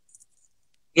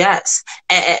 Yes.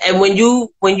 And when you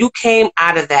came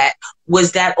out of that,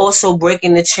 was that also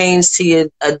breaking the chains to your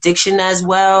addiction as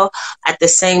well at the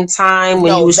same time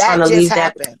when you No, was trying that to just leave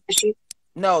that happened. issue?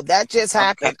 No, that just Okay.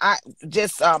 happened. I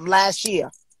just last year.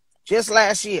 Just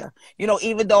last year, you know,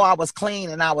 even though I was clean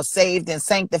and I was saved and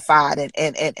sanctified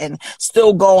and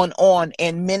still going on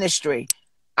in ministry,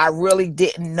 I really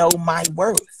didn't know my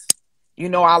worth. You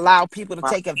know, I allowed people to Wow.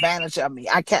 take advantage of me.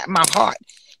 I can't, my heart,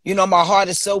 you know, my heart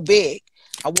is so big.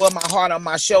 I wore my heart on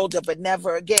my shoulder, but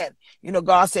never again. You know,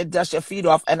 God said, dust your feet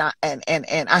off. And I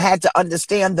had to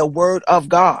understand the word of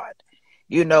God,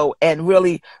 you know, and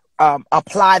really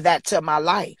apply that to my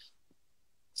life.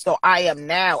 So I am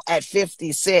now at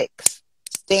 56,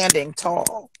 standing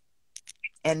tall,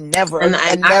 and never I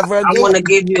want to again.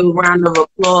 give you a round of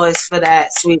applause for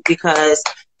that, sweet, because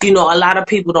you know a lot of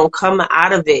people don't come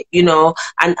out of it. You know,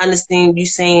 I understand you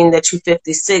saying that you're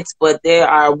 56, but there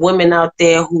are women out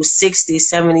there who's 60,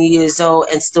 70 years old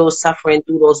and still suffering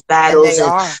through those And battles they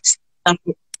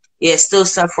are. still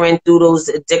suffering through those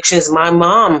addictions. My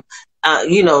mom,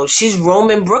 you know, she's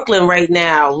roaming Brooklyn right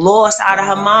now, lost out of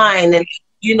her Wow. mind, and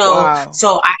you know, Wow.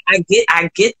 so I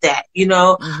get that, you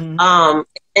know,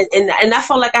 and I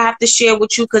feel like I have to share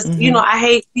with you because you know I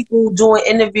hate people doing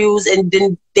interviews and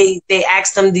then they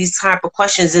ask them these type of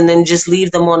questions and then just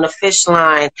leave them on the fish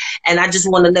line. And I just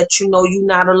want to let you know you're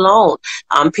not alone.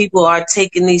 People are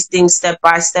taking these things step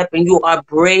by step, and you are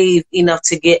brave enough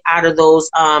to get out of those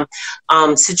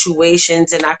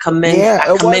situations. And I commend. Yeah, I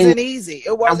it commend. wasn't easy. It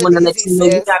I wasn't want to let easy, you know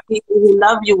you sis. got people who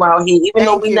love you out here, even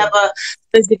though Thank we you. never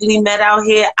physically met out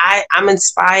here. I'm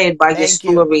inspired by your Thank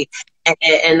you. story.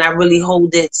 And I really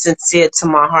hold it sincere to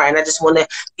my heart, and I just want to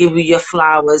give you your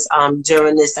flowers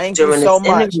during this Thank you so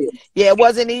much. interview. Yeah, it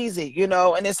wasn't easy, you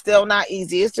know, and it's still not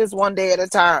easy. It's just one day at a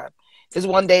time. It's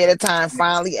one day at a time.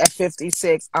 Finally, at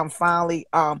 56, I'm finally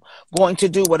going to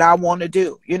do what I want to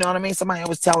do. You know what I mean? Somebody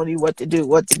was telling you what to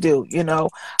do, you know.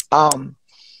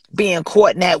 Being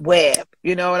caught in that web,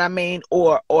 you know what I mean?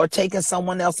 Or taking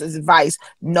someone else's advice,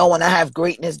 knowing I have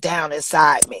greatness down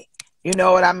inside me. You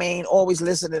know what I mean? Always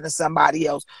listening to somebody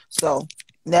else. So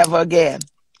never again.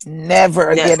 Never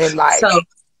Yes. again in life.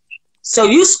 So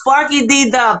you Sparky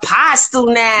D the apostle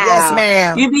Yes, now.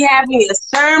 ma'am. You be having your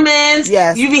sermons.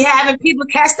 Yes. You be having people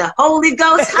catch the Holy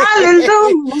Ghost.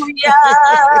 Hallelujah.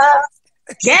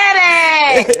 Get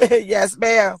it. Yes,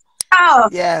 ma'am. Oh,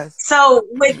 Yes. so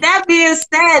with that being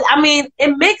said, I mean,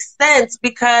 it makes sense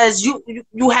because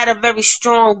you had a very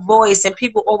strong voice, and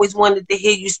people always wanted to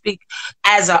hear you speak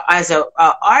as a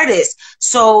artist.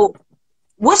 So,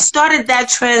 what started that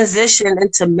transition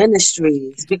into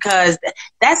ministries? Because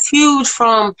that's huge,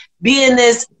 from being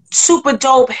this super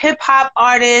dope hip hop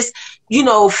artist, you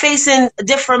know, facing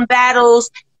different battles.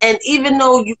 And even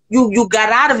though you got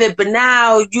out of it, but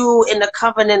now you in the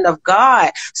covenant of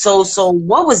God. So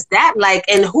what was that like,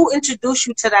 and who introduced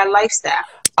you to that lifestyle?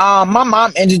 My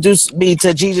mom introduced me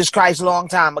to Jesus Christ long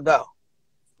time ago.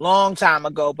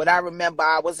 But I remember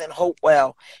I was in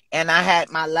Hopewell, and I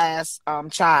had my last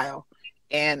child.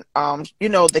 And you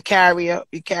know, the carrier,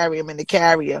 you carry him in the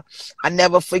carrier. I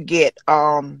never forget.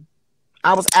 I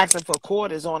was asking for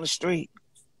quarters on the street,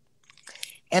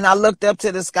 and I looked up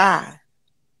to the sky,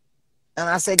 and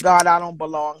I said, God, I don't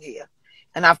belong here.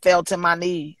 And I fell to my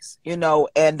knees, you know,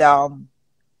 and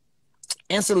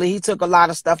instantly he took a lot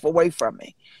of stuff away from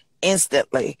me.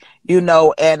 Instantly, you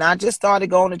know, and I just started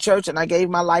going to church, and I gave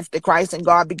my life to Christ, and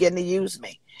God began to use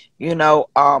me, you know.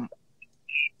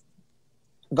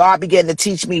 God began to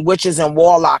teach me witches and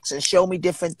warlocks and show me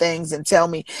different things and tell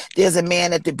me there's a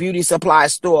man at the beauty supply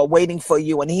store waiting for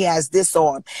you, and he has this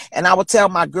on. And I would tell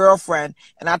my girlfriend,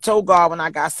 and I told God when I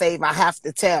got saved, I have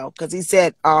to tell, because he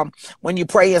said, when you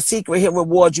pray in secret, he'll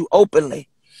reward you openly.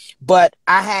 But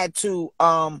I had to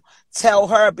tell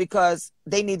her because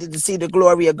they needed to see the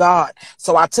glory of God.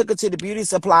 So I took her to the beauty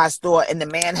supply store, and the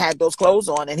man had those clothes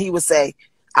on, and he would say,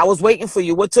 I was waiting for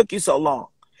you. What took you so long?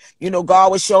 You know,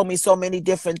 God would show me so many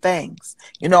different things.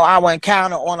 You know, I would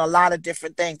encounter on a lot of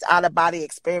different things, out of body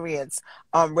experience,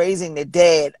 raising the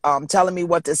dead, telling me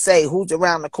what to say, who's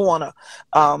around the corner,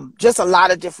 just a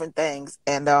lot of different things.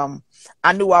 And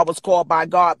I knew I was called by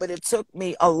God, but it took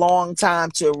me a long time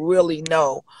to really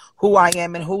know who I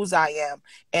am and whose I am.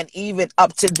 And even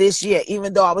up to this year,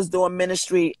 even though I was doing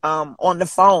ministry on the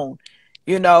phone,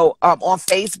 you know, on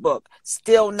Facebook,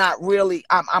 still not really,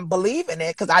 I'm believing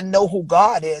it because I know who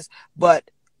God is. But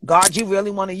God, you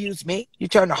really want to use me? You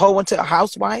turn the hoe into a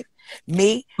housewife?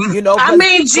 Me? You know, I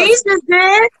mean, Jesus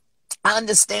did. I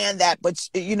understand that, but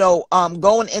you know,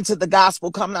 going into the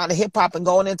gospel, coming out of hip hop and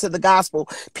going into the gospel,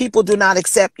 people do not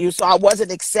accept you. So I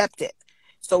wasn't accepted.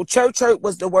 So church hurt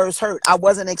was the worst hurt. I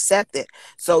wasn't accepted.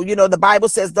 So, you know, the Bible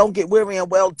says don't get weary in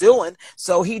well doing.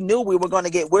 So he knew we were going to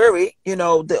get weary. You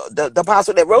know, the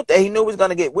apostle that wrote that, he knew we was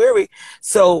going to get weary.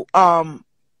 So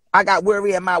I got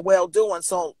weary in my well doing.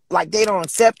 So like they don't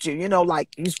accept you, you know, like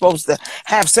you're supposed to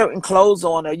have certain clothes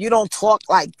on, or you don't talk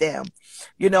like them.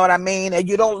 You know what I mean? And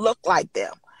you don't look like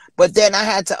them. But then I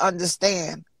had to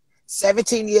understand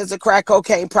 17 years of crack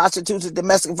cocaine, prostitution,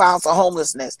 domestic violence, or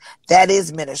homelessness. That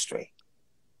is ministry.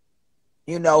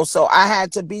 You know, so I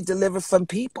had to be delivered from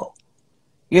people.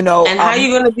 You know, and how you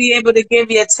going to be able to give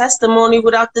your testimony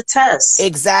without the test?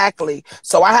 Exactly.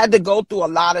 So I had to go through a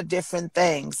lot of different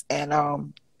things, and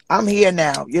I'm here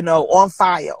now, you know, on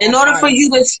fire. In order for you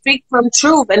to speak from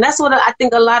truth. And that's what I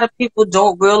think a lot of people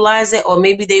don't realize it, or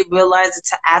maybe they realize it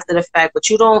after the fact, but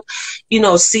you don't, you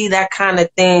know, see that kind of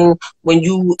thing when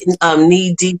you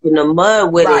knee deep in the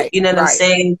mud with it. You know what I'm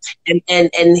saying?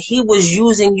 And he was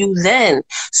using you then.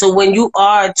 So when you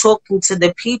are talking to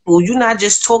the people, you're not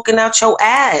just talking out your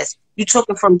ass. You're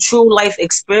talking from true life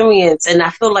experience. And I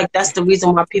feel like that's the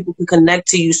reason why people can connect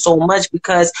to you so much,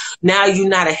 because now you're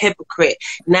not a hypocrite.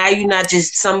 Now you're not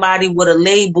just somebody with a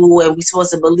label and we're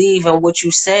supposed to believe in what you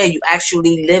say. You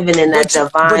actually living in that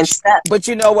divine step. But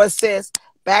you know what, sis?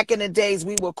 Back in the days,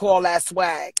 we would call that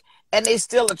swag. And they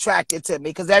still attracted to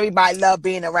me because everybody loved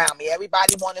being around me.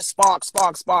 Everybody wanted spark,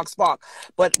 spark, spark, spark.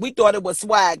 But we thought it was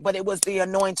swag, but it was the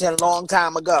anointing a long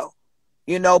time ago.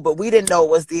 You know, but we didn't know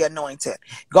it was the anointing.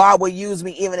 God would use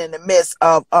me even in the midst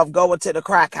of going to the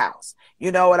crack house.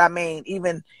 You know what I mean?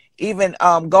 Even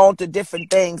going to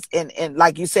different things and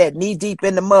like you said, knee deep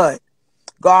in the mud,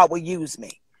 God would use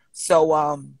me.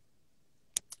 So,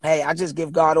 hey, I just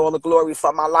give God all the glory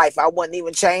for my life. I wouldn't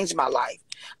even change my life.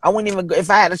 I wouldn't even, if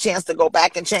I had a chance to go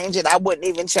back and change it, I wouldn't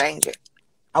even change it.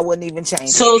 I wouldn't even change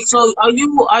it. So are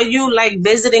you like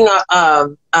visiting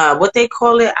what they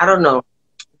call it? I don't know.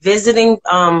 Visiting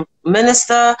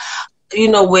minister, you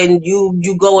know, when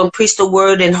you go and preach the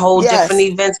word and hold different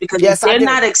events, because if they're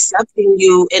not accepting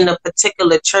you in a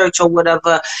particular church or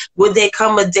whatever, would there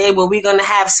come a day where we're gonna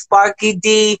have Sparky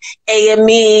D,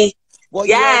 AME? Well,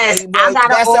 yes, I got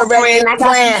an offering. I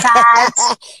got some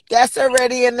tithes. That's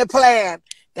already in the plan.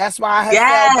 That's why I have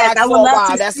fell back for a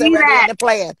while. That's already in the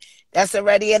plan. That's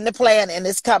already in the plan, and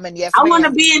it's coming. Yes, I want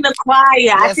to be in the choir.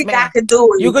 Yes, I think I could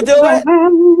do it. You could do it?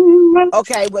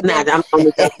 Okay. Well, I'm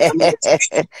only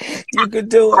you could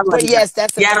do it. But yes,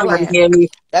 that's in the plan. Hear me.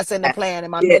 That's in the plan.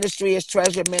 And my ministry is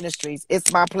Treasure Ministries.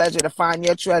 It's my pleasure to find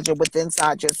your treasure within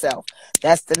inside yourself.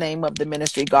 That's the name of the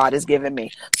ministry God has given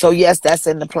me. So yes, that's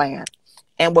in the plan.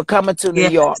 And we're coming to New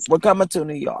York. We're coming to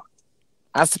New York.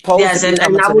 I suppose. Yes, and I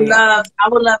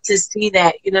would love to see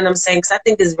that. You know what I'm saying? Because I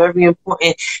think it's very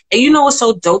important. And you know what's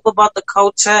so dope about the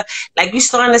culture? Like, you're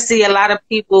starting to see a lot of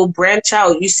people branch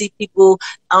out. You see people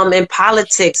in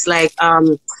politics, like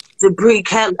Dupree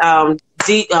Kelly.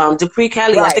 Dupree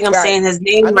Kelly, I think I'm saying his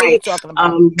name right.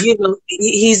 You know,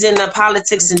 he's in the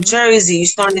politics in Jersey. You're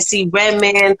starting to see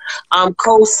Redman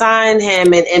co-sign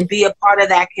him and be a part of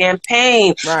that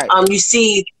campaign. You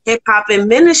see hip hop and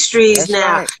ministries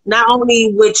now, not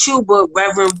only with you, but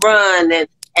Reverend Run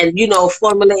and you know,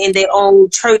 formulating their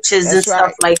own churches and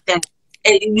stuff like that.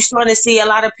 And you're starting to see a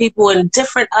lot of people in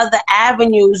different other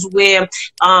avenues where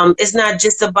it's not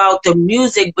just about the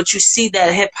music, but you see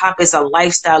that hip hop is a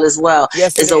lifestyle as well.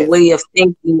 Yes, it's a way of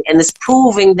thinking, and it's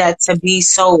proving that to be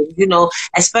so, you know,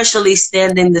 especially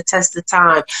standing the test of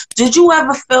time. Did you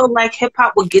ever feel like hip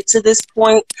hop would get to this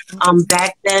point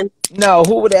back then? No,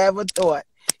 who would have ever thought?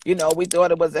 You know, we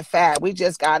thought it was a fad. We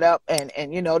just got up and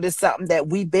you know, this is something that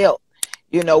we built.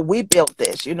 You know, we built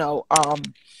this, you know,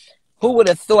 who would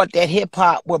have thought that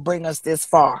hip-hop would bring us this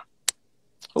far?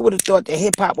 Who would have thought that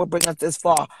hip-hop would bring us this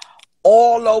far?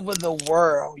 All over the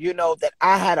world, you know, that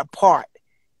I had a part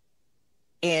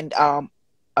in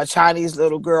a Chinese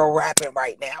little girl rapping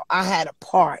right now. I had a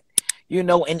part, you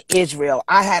know, in Israel.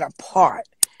 I had a part,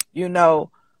 you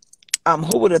know,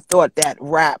 Who would have thought that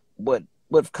rap would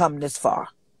have come this far?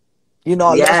 You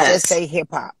know, let's just Yes. say hip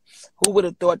hop. Who would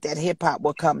have thought that hip hop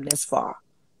would come this far?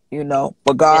 You know,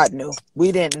 but God knew.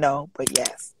 We didn't know, but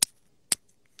yes.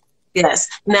 Yes.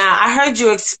 Now, I heard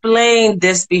you explain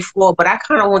this before, but I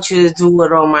kind of want you to do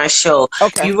it on my show.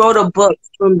 Okay. You wrote a book,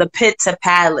 From the Pit to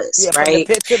Palace, Yeah, right? From the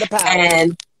Pit to the Palace.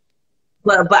 And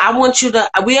but I want you to,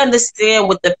 we understand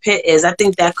what the pit is. I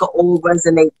think that could all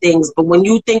resonate things. But when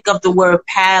you think of the word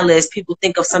palace, people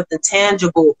think of something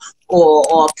tangible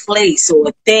or a place or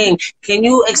a thing. Can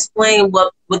you explain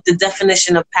what the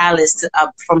definition of palace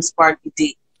from Sparky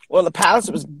D? Well, the palace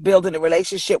was building a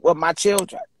relationship with my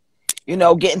children. You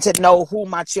know, getting to know who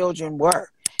my children were.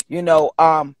 You know,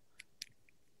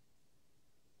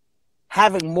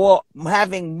 having more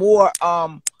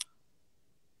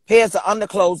pairs of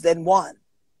underclothes than one.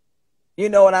 You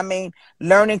know what I mean?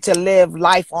 Learning to live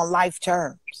life on life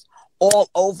terms all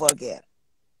over again.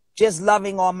 Just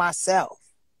loving on myself.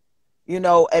 You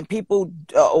know, and people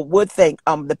would think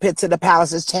the pit to the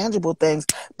palace is tangible things,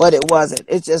 but it wasn't.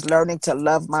 It's just learning to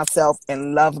love myself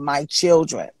and love my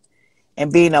children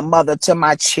and being a mother to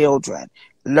my children.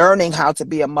 Learning how to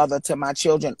be a mother to my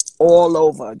children all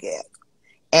over again.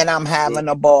 And I'm having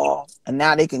a ball. And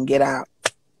now they can get out.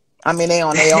 I mean, they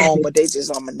on their own, but they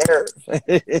just on my nerves.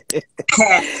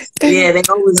 Yeah, they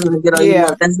always gonna get on your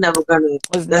nerves. That's never gonna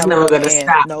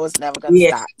stop. No, it's never gonna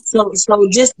stop. So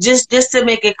just to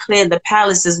make it clear, the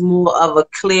palace is more of a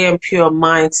clear and pure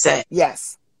mindset.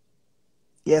 Yes.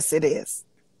 Yes, it is.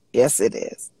 Yes, it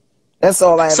is. That's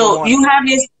all I ever wanted.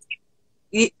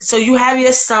 You have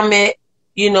your summit.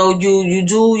 You know, you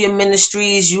do your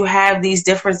ministries, you have these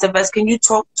different events. Can you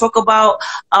talk about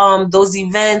those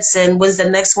events and when's the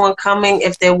next one coming,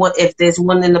 if there's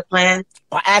one in the plan?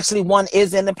 Well, actually, one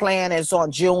is in the plan. It's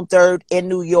on June 3rd in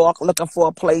New York. Looking for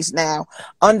a place now.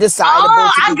 Undecidable.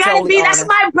 Oh, I gotta be. That's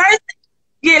my birthday.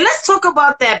 Yeah, let's talk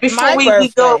about that before we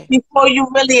go. Before you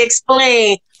really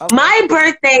explain, my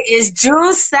birthday is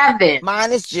June 7th.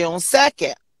 Mine is June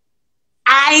 2nd.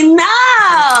 I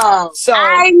know. So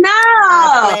I know.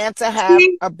 I plan to have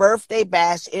a birthday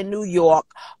bash in New York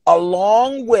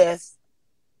along with,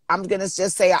 I'm going to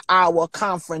just say, our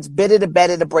conference, Bitter to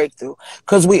Better to Breakthrough,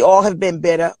 because we all have been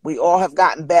bitter. We all have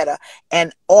gotten better.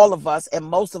 And all of us and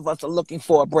most of us are looking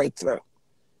for a breakthrough.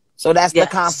 So that's the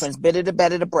conference, Bitter to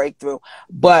Better to Breakthrough.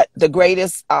 But the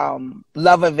greatest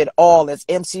love of it all is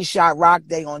MC Shot Rock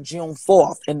Day on June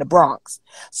 4th in the Bronx.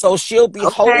 So she'll be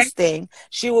hosting,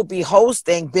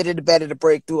 Bitter to Better to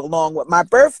Breakthrough along with my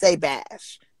birthday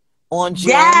bash on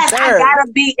June 3rd. I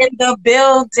gotta be in the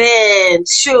building.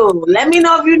 Shoot. Let me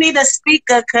know if you need a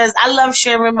speaker, because I love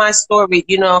sharing my story,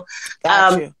 you know.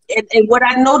 And what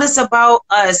I notice about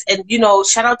us, and, you know,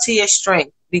 shout out to your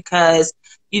strength, because,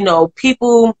 you know,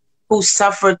 people who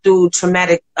suffer through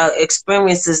traumatic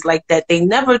experiences like that, they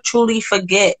never truly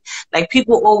forget. Like,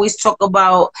 people always talk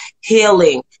about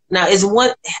healing. Now,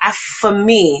 for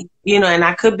me, you know, and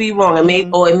I could be wrong, it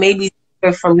may be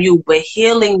different from you, but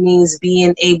healing means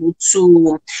being able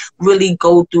to really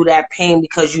go through that pain,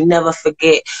 because you never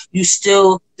forget. You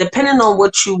still, depending on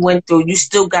what you went through, you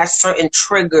still got certain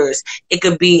triggers. It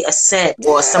could be a scent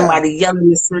or somebody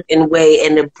yelling a certain way,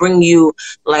 and it bring you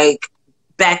like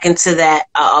back into that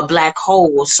a black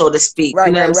hole, so to speak.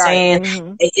 You know what I'm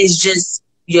saying? It's just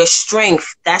your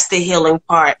strength. That's the healing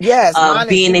part. Yes,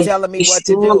 being able telling to me be what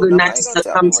to do. stronger, not to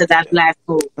succumb to that black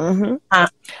hole.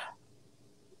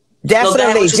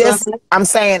 Definitely. I'm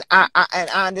saying I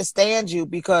understand you,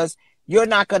 because you're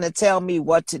not going to tell me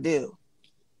what to do.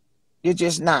 You're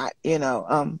just not, you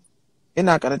know, you're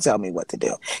not going to tell me what to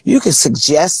do. You can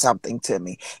suggest something to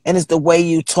me, and it's the way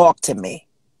you talk to me.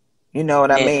 You know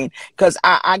what I mean? Because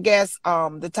I guess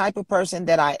the type of person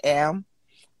that I am,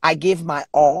 I give my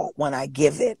all when I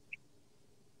give it.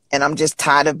 And I'm just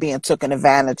tired of being taken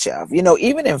advantage of. You know,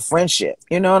 even in friendship,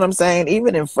 you know what I'm saying?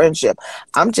 Even in friendship,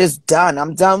 I'm just done.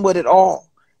 I'm done with it all.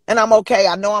 And I'm okay.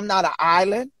 I know I'm not an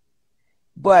island,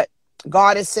 but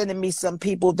God is sending me some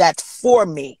people that's for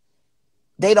me.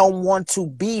 They don't want to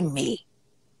be me.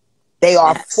 They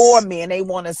are for me, and they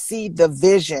want to see the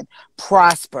vision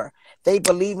prosper. They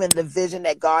believe in the vision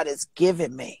that God has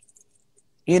given me,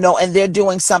 you know, and they're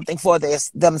doing something for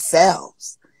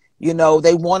themselves. You know,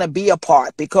 they want to be a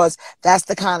part, because that's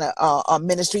the kind of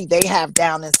ministry they have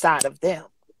down inside of them.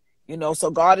 You know, so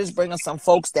God is bringing some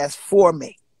folks that's for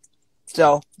me.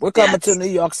 So we're coming to New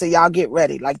York, so y'all get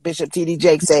ready. Like Bishop T.D.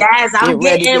 Jakes said, yes, I'm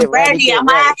getting ready.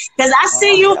 Because I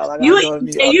see you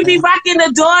be rocking the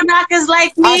door knockers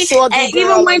like me. I sure do, and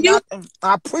girl, even when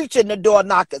I preach in the door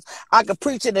knockers. I could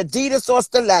preach in Adidas or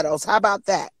stilettos. How about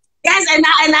that? Yes, and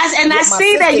I My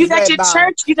see that sister's red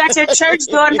bottom. you got your church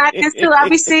door knockers too. I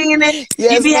be seeing it. You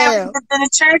Yes, be having ma'am. the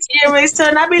church earrings too,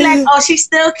 and I be like, oh, she's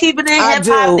still keeping it I hip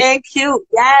hop do. and cute.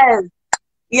 Yes,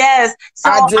 yes. So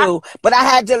I do. But I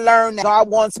had to learn that God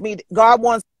wants me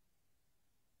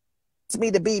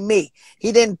to be me.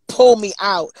 He didn't pull me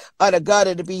out of the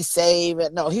gutter to be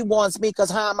saved. No, he wants me, because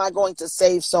how am I going to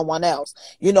save someone else?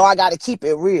 I got to keep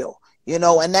it real,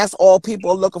 and that's all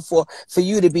people are looking for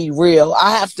you to be real.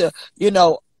 I have to, you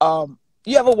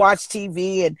ever watch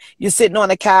TV and you're sitting on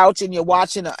the couch and you're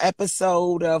watching an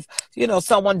episode of,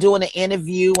 someone doing an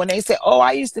interview and they say, oh,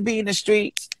 I used to be in the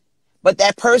streets. But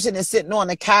that person is sitting on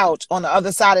the couch on the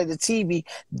other side of the TV,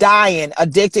 dying,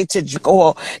 addicted to drug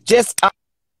or just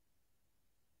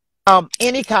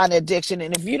any kind of addiction.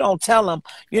 And if you don't tell them,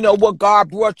 what God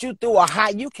brought you through or how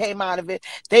you came out of it,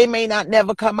 they may not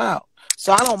never come out.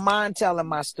 So I don't mind telling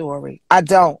my story. I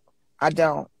don't.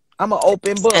 I'm an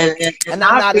open book, and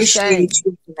I'm not ashamed.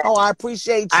 Oh, I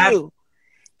appreciate you.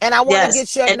 And I want to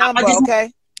get your number,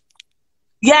 okay?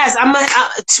 Yes,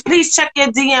 please check your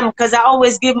DM, because I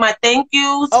always give my thank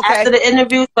yous after the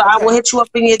interview. So I will hit you up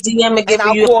in your DM and give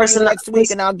you a personal next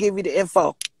week, and I'll give you the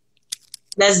info.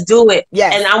 Let's do it.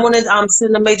 Yes. And I want to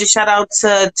send a major shout out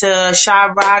to Shy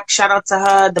Rock. Shout out to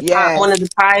her, one of the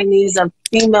pioneers of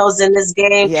females in this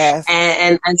game. Yes.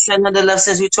 And send her the love,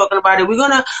 since we're talking about it. We're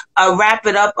gonna wrap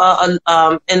it up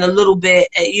in a little bit,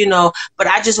 But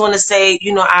I just want to say,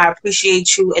 I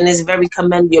appreciate you, and it's very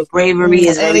commendable. Your bravery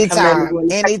is very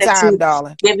commendable. Anytime,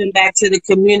 darling. Giving back to the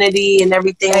community and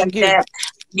everything like that.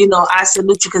 I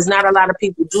salute you, because not a lot of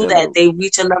people do that. They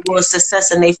reach a level of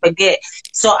success and they forget.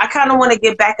 So I kind of want to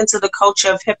get back into the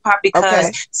culture of hip hop,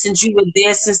 because since you were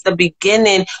there since the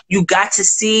beginning, you got to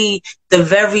see the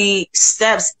very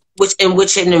steps in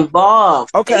which it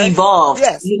evolved.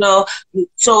 Yes.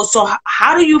 So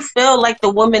how do you feel like the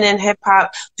women in hip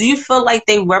hop? Do you feel like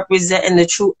they represent in the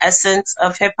true essence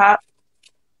of hip hop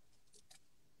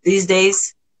these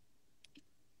days?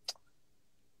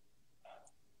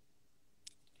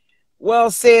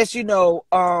 Well, sis,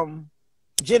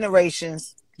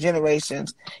 generations,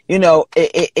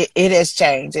 it has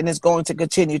changed, and it's going to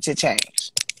continue to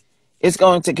change. It's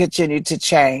going to continue to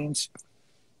change.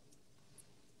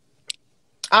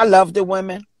 I love the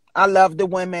women. And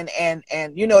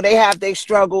they have their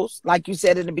struggles. Like you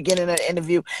said in the beginning of the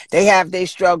interview, they have their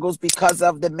struggles because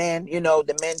of the men.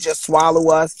 The men just swallow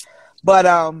us. But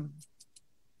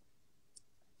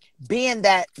being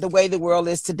that the way the world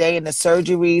is today and the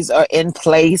surgeries are in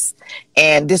place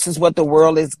and this is what the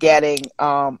world is getting,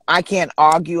 I can't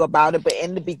argue about it. But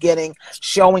in the beginning,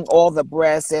 showing all the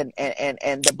breasts and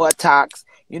the buttocks,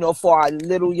 for our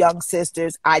little young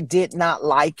sisters, I did not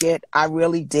like it. I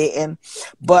really didn't.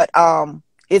 But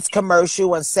it's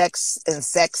commercial, and sex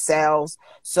sells.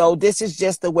 So this is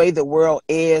just the way the world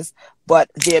is. But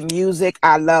their music,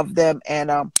 I love them,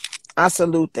 and I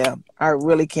salute them. I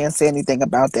really can't say anything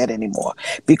about that anymore,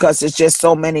 because it's just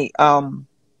so many.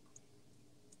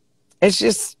 It's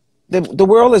just the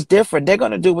world is different. They're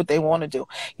going to do what they want to do,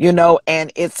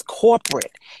 and it's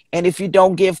corporate. And if you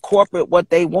don't give corporate what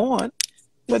they want,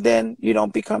 but then you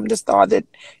don't become the star that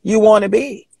you want to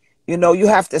be. You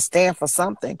have to stand for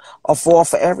something or fall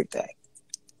for everything.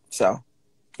 So,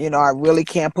 I really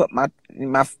can't put my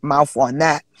mouth on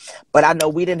that. But I know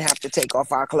we didn't have to take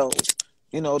off our clothes.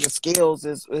 The skills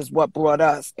is what brought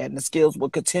us, and the skills will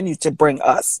continue to bring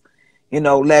us,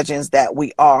 legends that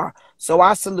we are. So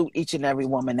I salute each and every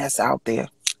woman that's out there.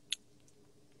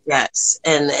 Yes,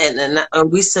 and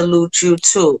we salute you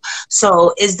too.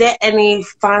 So is there any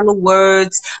final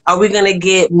words? Are we going to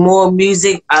get more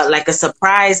music, like a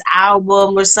surprise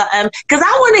album or something? Because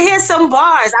I want to hear some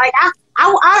bars.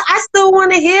 I still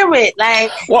want to hear it.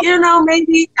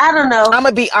 Maybe, I don't know. I'm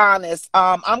gonna be honest.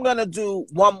 I'm gonna do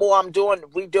one more.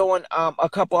 Redoing a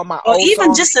couple of my or old even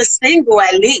songs. Just a single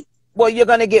at least. Well, you're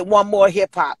gonna get one more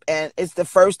hip hop, and it's the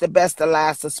first, the best, the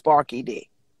last of Sparky D.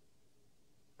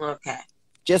 Okay.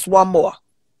 Just one more.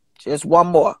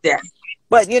 Yeah.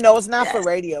 But it's not for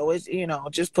radio. It's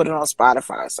just put it on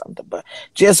Spotify or something. But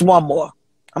just one more.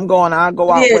 I'll go out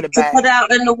with a bang. To put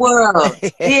out in the world.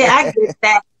 Yeah, I get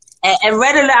that. And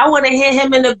readily, I want to hear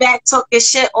him in the back talking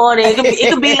shit on it.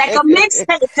 It could be like a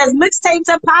mixtape, because mixtapes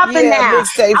are popping now.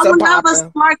 I would love a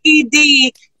Sparky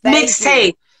D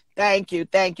mixtape. Thank you.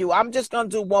 I'm just gonna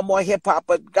do one more hip hop,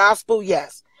 but gospel,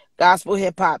 yes. Gospel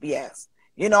hip hop, yes.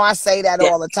 I say that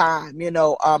all the time.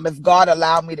 If God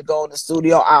allowed me to go in the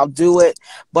studio, I'll do it.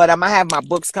 But I'm gonna have my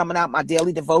books coming out, my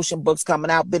daily devotion books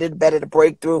coming out. Better to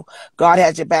breakthrough. God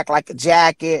has your back like a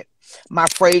jacket. My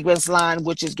fragrance line,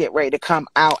 which is get ready to come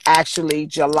out actually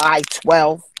July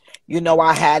 12th.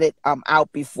 I had it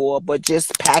out before, but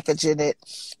just packaging it,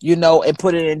 and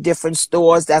put it in different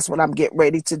stores. That's what I'm getting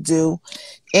ready to do.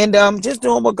 And just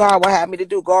doing what God will have me to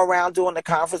do. Go around doing the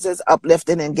conferences,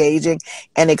 uplifting, engaging,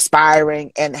 and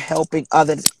inspiring, and helping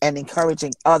others and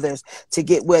encouraging others to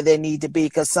get where they need to be.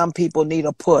 Because some people need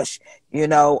a push,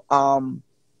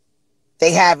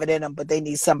 they have it in them, but they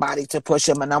need somebody to push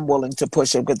them, and I'm willing to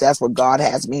push them because that's what God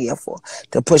has me here for,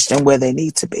 to push them where they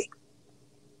need to be.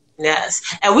 Yes.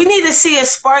 And we need to see a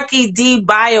Sparky D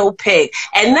biopic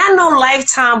and not no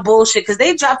Lifetime bullshit because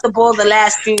they dropped the ball the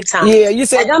last few times. Yeah, you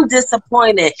said. Like, I'm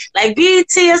disappointed. Like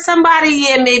BET or somebody,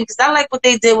 yeah, maybe, because I like what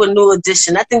they did with New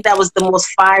Edition. I think that was the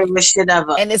most fire shit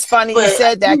ever. And it's funny you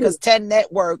said that because 10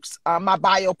 Networks, my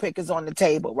biopic is on the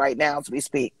table right now as we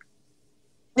speak.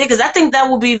 Yeah, because I think that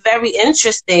will be very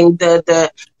interesting.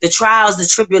 The trials, the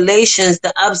tribulations,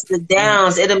 the ups, the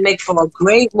downs. It'll make for a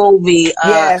great movie.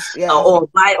 Yes. Or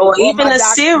even a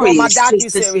series. My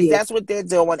docuseries. That's what they're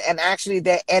doing, and actually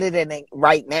they're editing it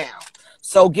right now.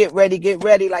 So get ready,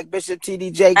 like Bishop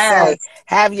T.D. Jakes say.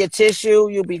 Have your tissue.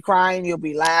 You'll be crying. You'll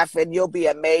be laughing. You'll be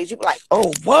amazed. You'll be like,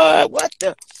 oh, what? What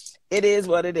the? It is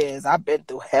what it is. I've been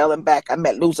through hell and back. I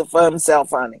met Lucifer himself,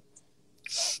 honey.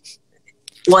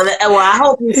 Well, I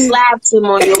hope you slapped him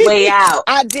on your way out.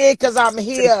 I did, because I'm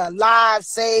here, live,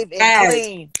 saved, and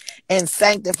clean, and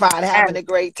sanctified, having a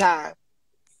great time.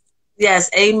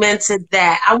 Yes, amen to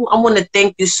that. I want to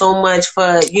thank you so much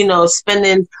for,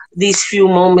 spending these few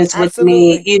moments with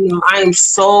me. I am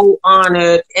so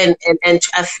honored and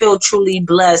I feel truly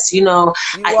blessed.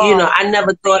 I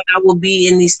never thought I would be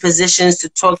in these positions to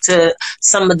talk to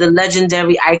some of the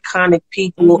legendary, iconic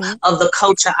people of the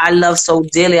culture I love so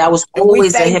dearly. I was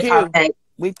always a hip hop head.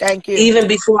 We thank you. Even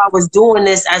before I was doing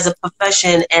this as a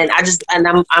profession, and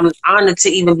I'm honored to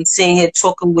even be sitting here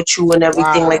talking with you and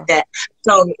everything like that.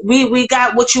 So we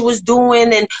got what you was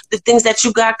doing and the things that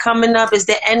you got coming up. Is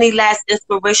there any last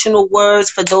inspirational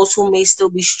words for those who may still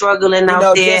be struggling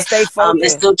out there and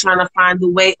still trying to find a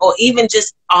way, or even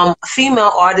just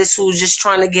female artists who's just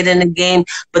trying to get in the game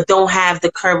but don't have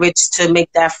the courage to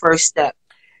make that first step?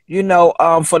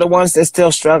 For the ones that's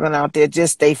still struggling out there,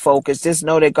 just stay focused. Just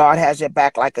know that God has your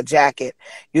back like a jacket.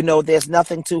 There's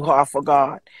nothing too hard for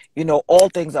God. All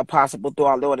things are possible through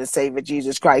our Lord and Savior,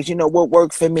 Jesus Christ. What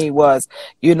worked for me was,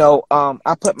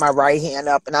 I put my right hand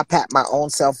up and I pat my own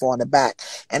self on the back.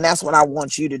 And that's what I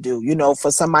want you to do. For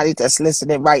somebody that's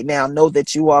listening right now, know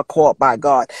that you are called by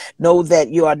God. Know that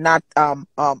you are not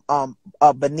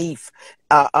beneath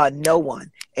no one.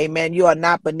 Amen. You are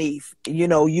not beneath.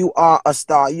 You are a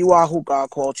star. You are who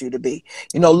God called you to be.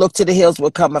 Look to the hills will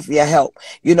come for your help.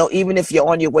 Even if you're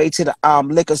on your way to the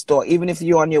liquor store, even if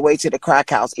you're on your way to the crack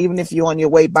house, even if you're on your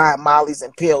way buying mollies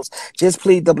and pills, just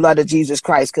plead the blood of Jesus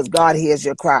Christ, because God hears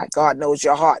your cry. God knows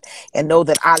your heart. And know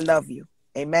that I love you.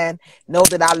 Amen. Know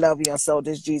that I love you, and so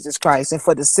does Jesus Christ. And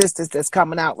for the sisters that's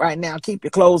coming out right now, keep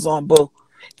your clothes on, boo.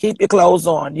 Keep your clothes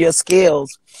on. Your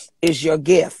skills is your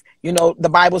gift. The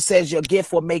Bible says your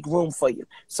gift will make room for you.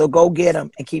 So go get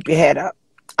them and keep your head up.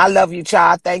 I love you,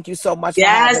 child. Thank you so much.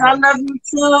 Yes, I love you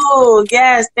too.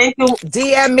 Yes, thank you.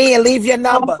 DM me and leave your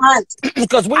number.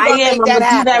 Because we're going to make that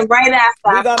happen. Do that right after.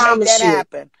 We're going to make that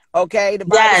happen. Okay? The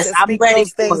Bible says speak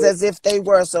those things as if they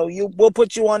were. So we'll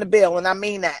put you on the bill, and I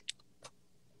mean that.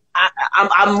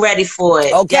 I'm ready for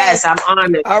it. Okay. Yes, I'm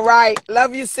honored. All right.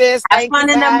 Love you, sis. Thank fun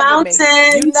you in the mountains.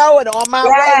 Me. You know it. On my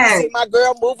way. You see my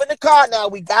girl moving the car now.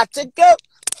 We got to go.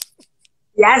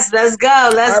 Yes, let's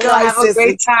go. Let's go. Have a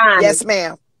great time. Yes,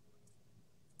 ma'am.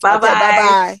 Bye-bye. Okay,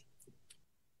 bye-bye.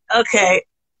 Okay.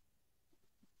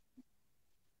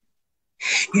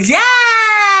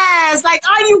 Yes! Like,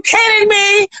 are you kidding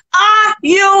me? Are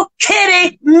you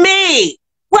kidding me?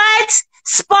 What?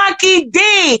 Sparky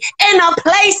D in a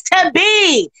place to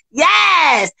be.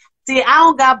 Yes. See, I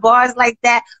don't got bars like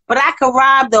that, but I can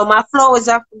rhyme though. My flow is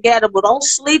unforgettable. Don't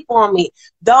sleep on me.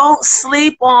 Don't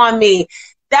sleep on me.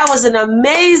 That was an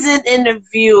amazing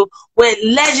interview with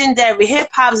legendary,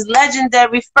 hip-hop's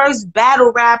legendary first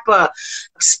battle rapper,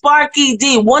 Sparky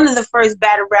D, one of the first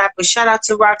battle rappers. Shout out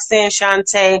to Roxanne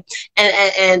Shante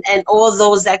and all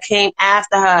those that came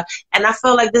after her. And I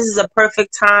feel like this is a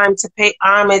perfect time to pay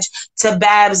homage to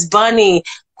Babs Bunny,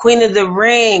 Queen of the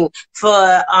Ring,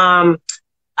 for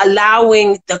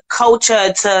allowing the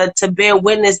culture to bear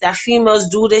witness that females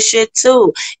do this shit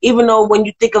too. Even though when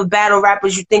you think of battle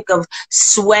rappers, you think of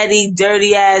sweaty,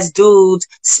 dirty ass dudes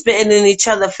spitting in each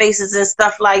other's faces and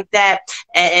stuff like that,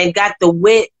 and got the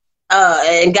wit,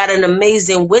 and got an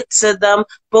amazing wit to them.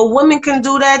 But women can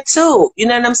do that too. You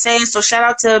know what I'm saying? So shout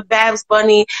out to Babs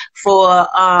Bunny for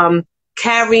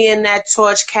carrying that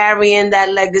torch, carrying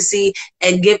that legacy,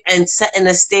 and setting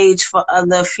a stage for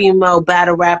other female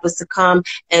battle rappers to come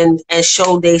and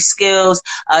show their skills.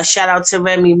 Shout out to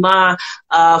Remy Ma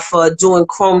for doing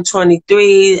Chrome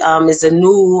 23. Is a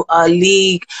new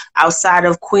league outside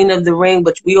of Queen of the Ring,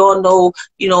 but we all know,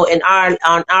 you know, in our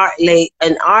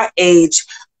age,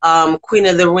 Queen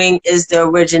of the Ring is the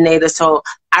originator. So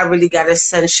I really gotta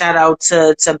send shout out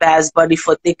to Baz Buddy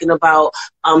for thinking about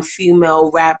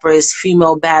female rappers,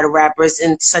 female battle rappers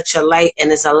in such a light.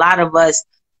 And there's a lot of us.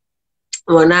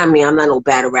 Well, not me. I'm not no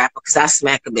battle rapper because I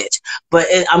smack a bitch. But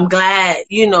I'm glad,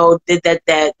 you know,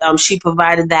 that she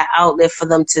provided that outlet for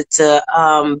them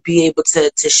to be able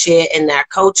to share in that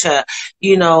culture,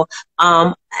 you know.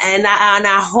 And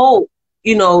I hope,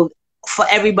 you know, for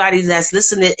everybody that's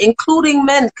listening, including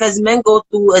men, because men go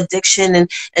through addiction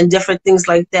and different things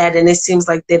like that, and it seems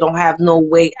like they don't have no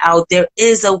way out. There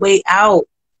is a way out.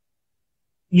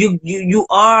 You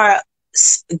are,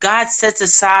 God sets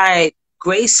aside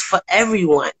grace for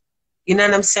everyone. You know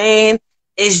what I'm saying?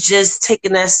 It's just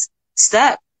taking that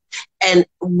step. And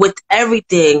with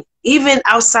everything, even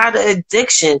outside of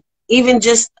addiction, even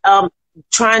just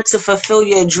trying to fulfill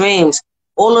your dreams,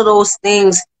 all of those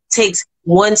things takes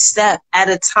one step at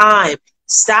a time.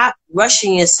 Stop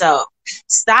rushing yourself.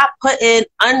 Stop putting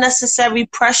unnecessary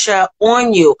pressure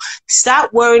on you.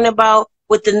 Stop worrying about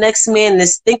what the next man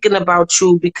is thinking about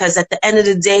you, because at the end of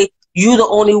the day, you're the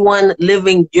only one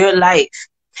living your life.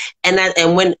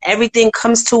 And when everything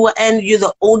comes to an end, you're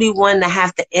the only one that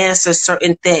have to answer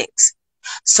certain things.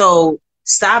 So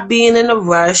stop being in a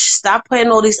rush. Stop putting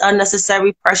all these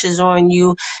unnecessary pressures on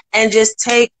you, and just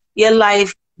take your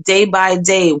life day by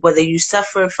day, whether you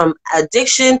suffer from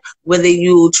addiction, whether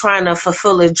you trying to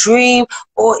fulfill a dream,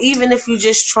 or even if you're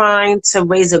just trying to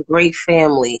raise a great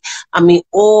family. I mean,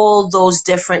 all those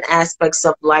different aspects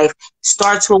of life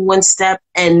starts with one step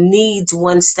and needs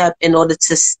one step in order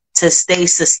to stay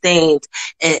sustained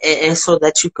and so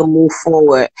that you can move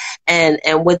forward. And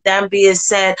with that being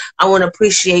said, I want to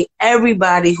appreciate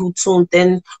everybody who tuned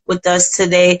in with us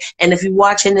today. And if you're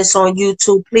watching this on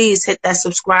YouTube, please hit that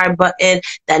subscribe button,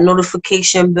 that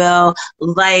notification bell,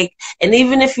 like, and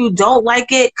even if you don't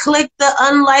like it, click the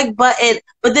unlike button.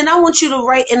 But then I want you to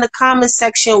write in the comment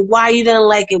section why you didn't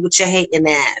like it with your hating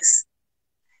ass.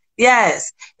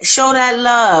 Yes, show that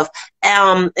love.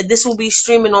 This will be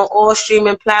streaming on all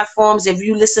streaming platforms. If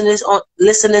you listening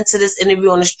to this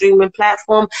interview on a streaming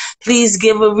platform, please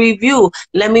give a review.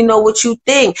 Let me know what you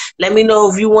think. Let me know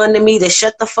if you wanted me to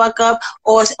shut the fuck up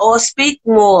or speak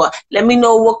more. Let me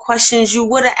know what questions you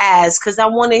would have asked, because I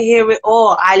want to hear it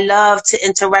all. I love to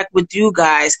interact with you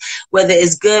guys, whether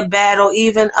it's good, bad, or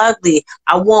even ugly.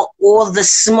 I want all the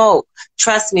smoke.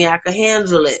 Trust me, I can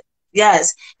handle it.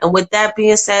 Yes. And with that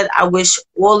being said, I wish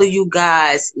all of you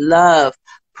guys love,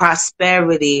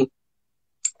 prosperity,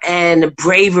 and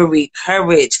bravery,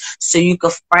 courage, so you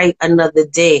can fight another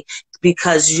day.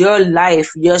 Because your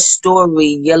life, your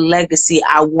story, your legacy,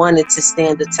 I want it to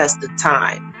stand the test of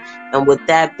time. And with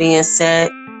that being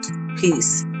said,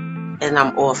 peace. And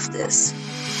I'm off this.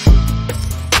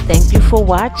 Thank you for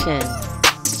watching.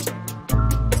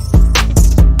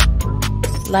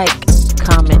 Like,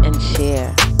 comment, and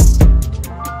share.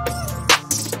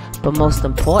 But most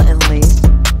importantly,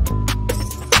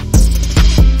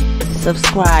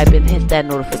 subscribe and hit that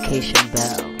notification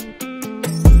bell.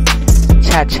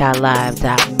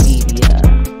 ChaChaLive.media.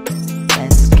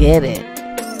 Let's get it.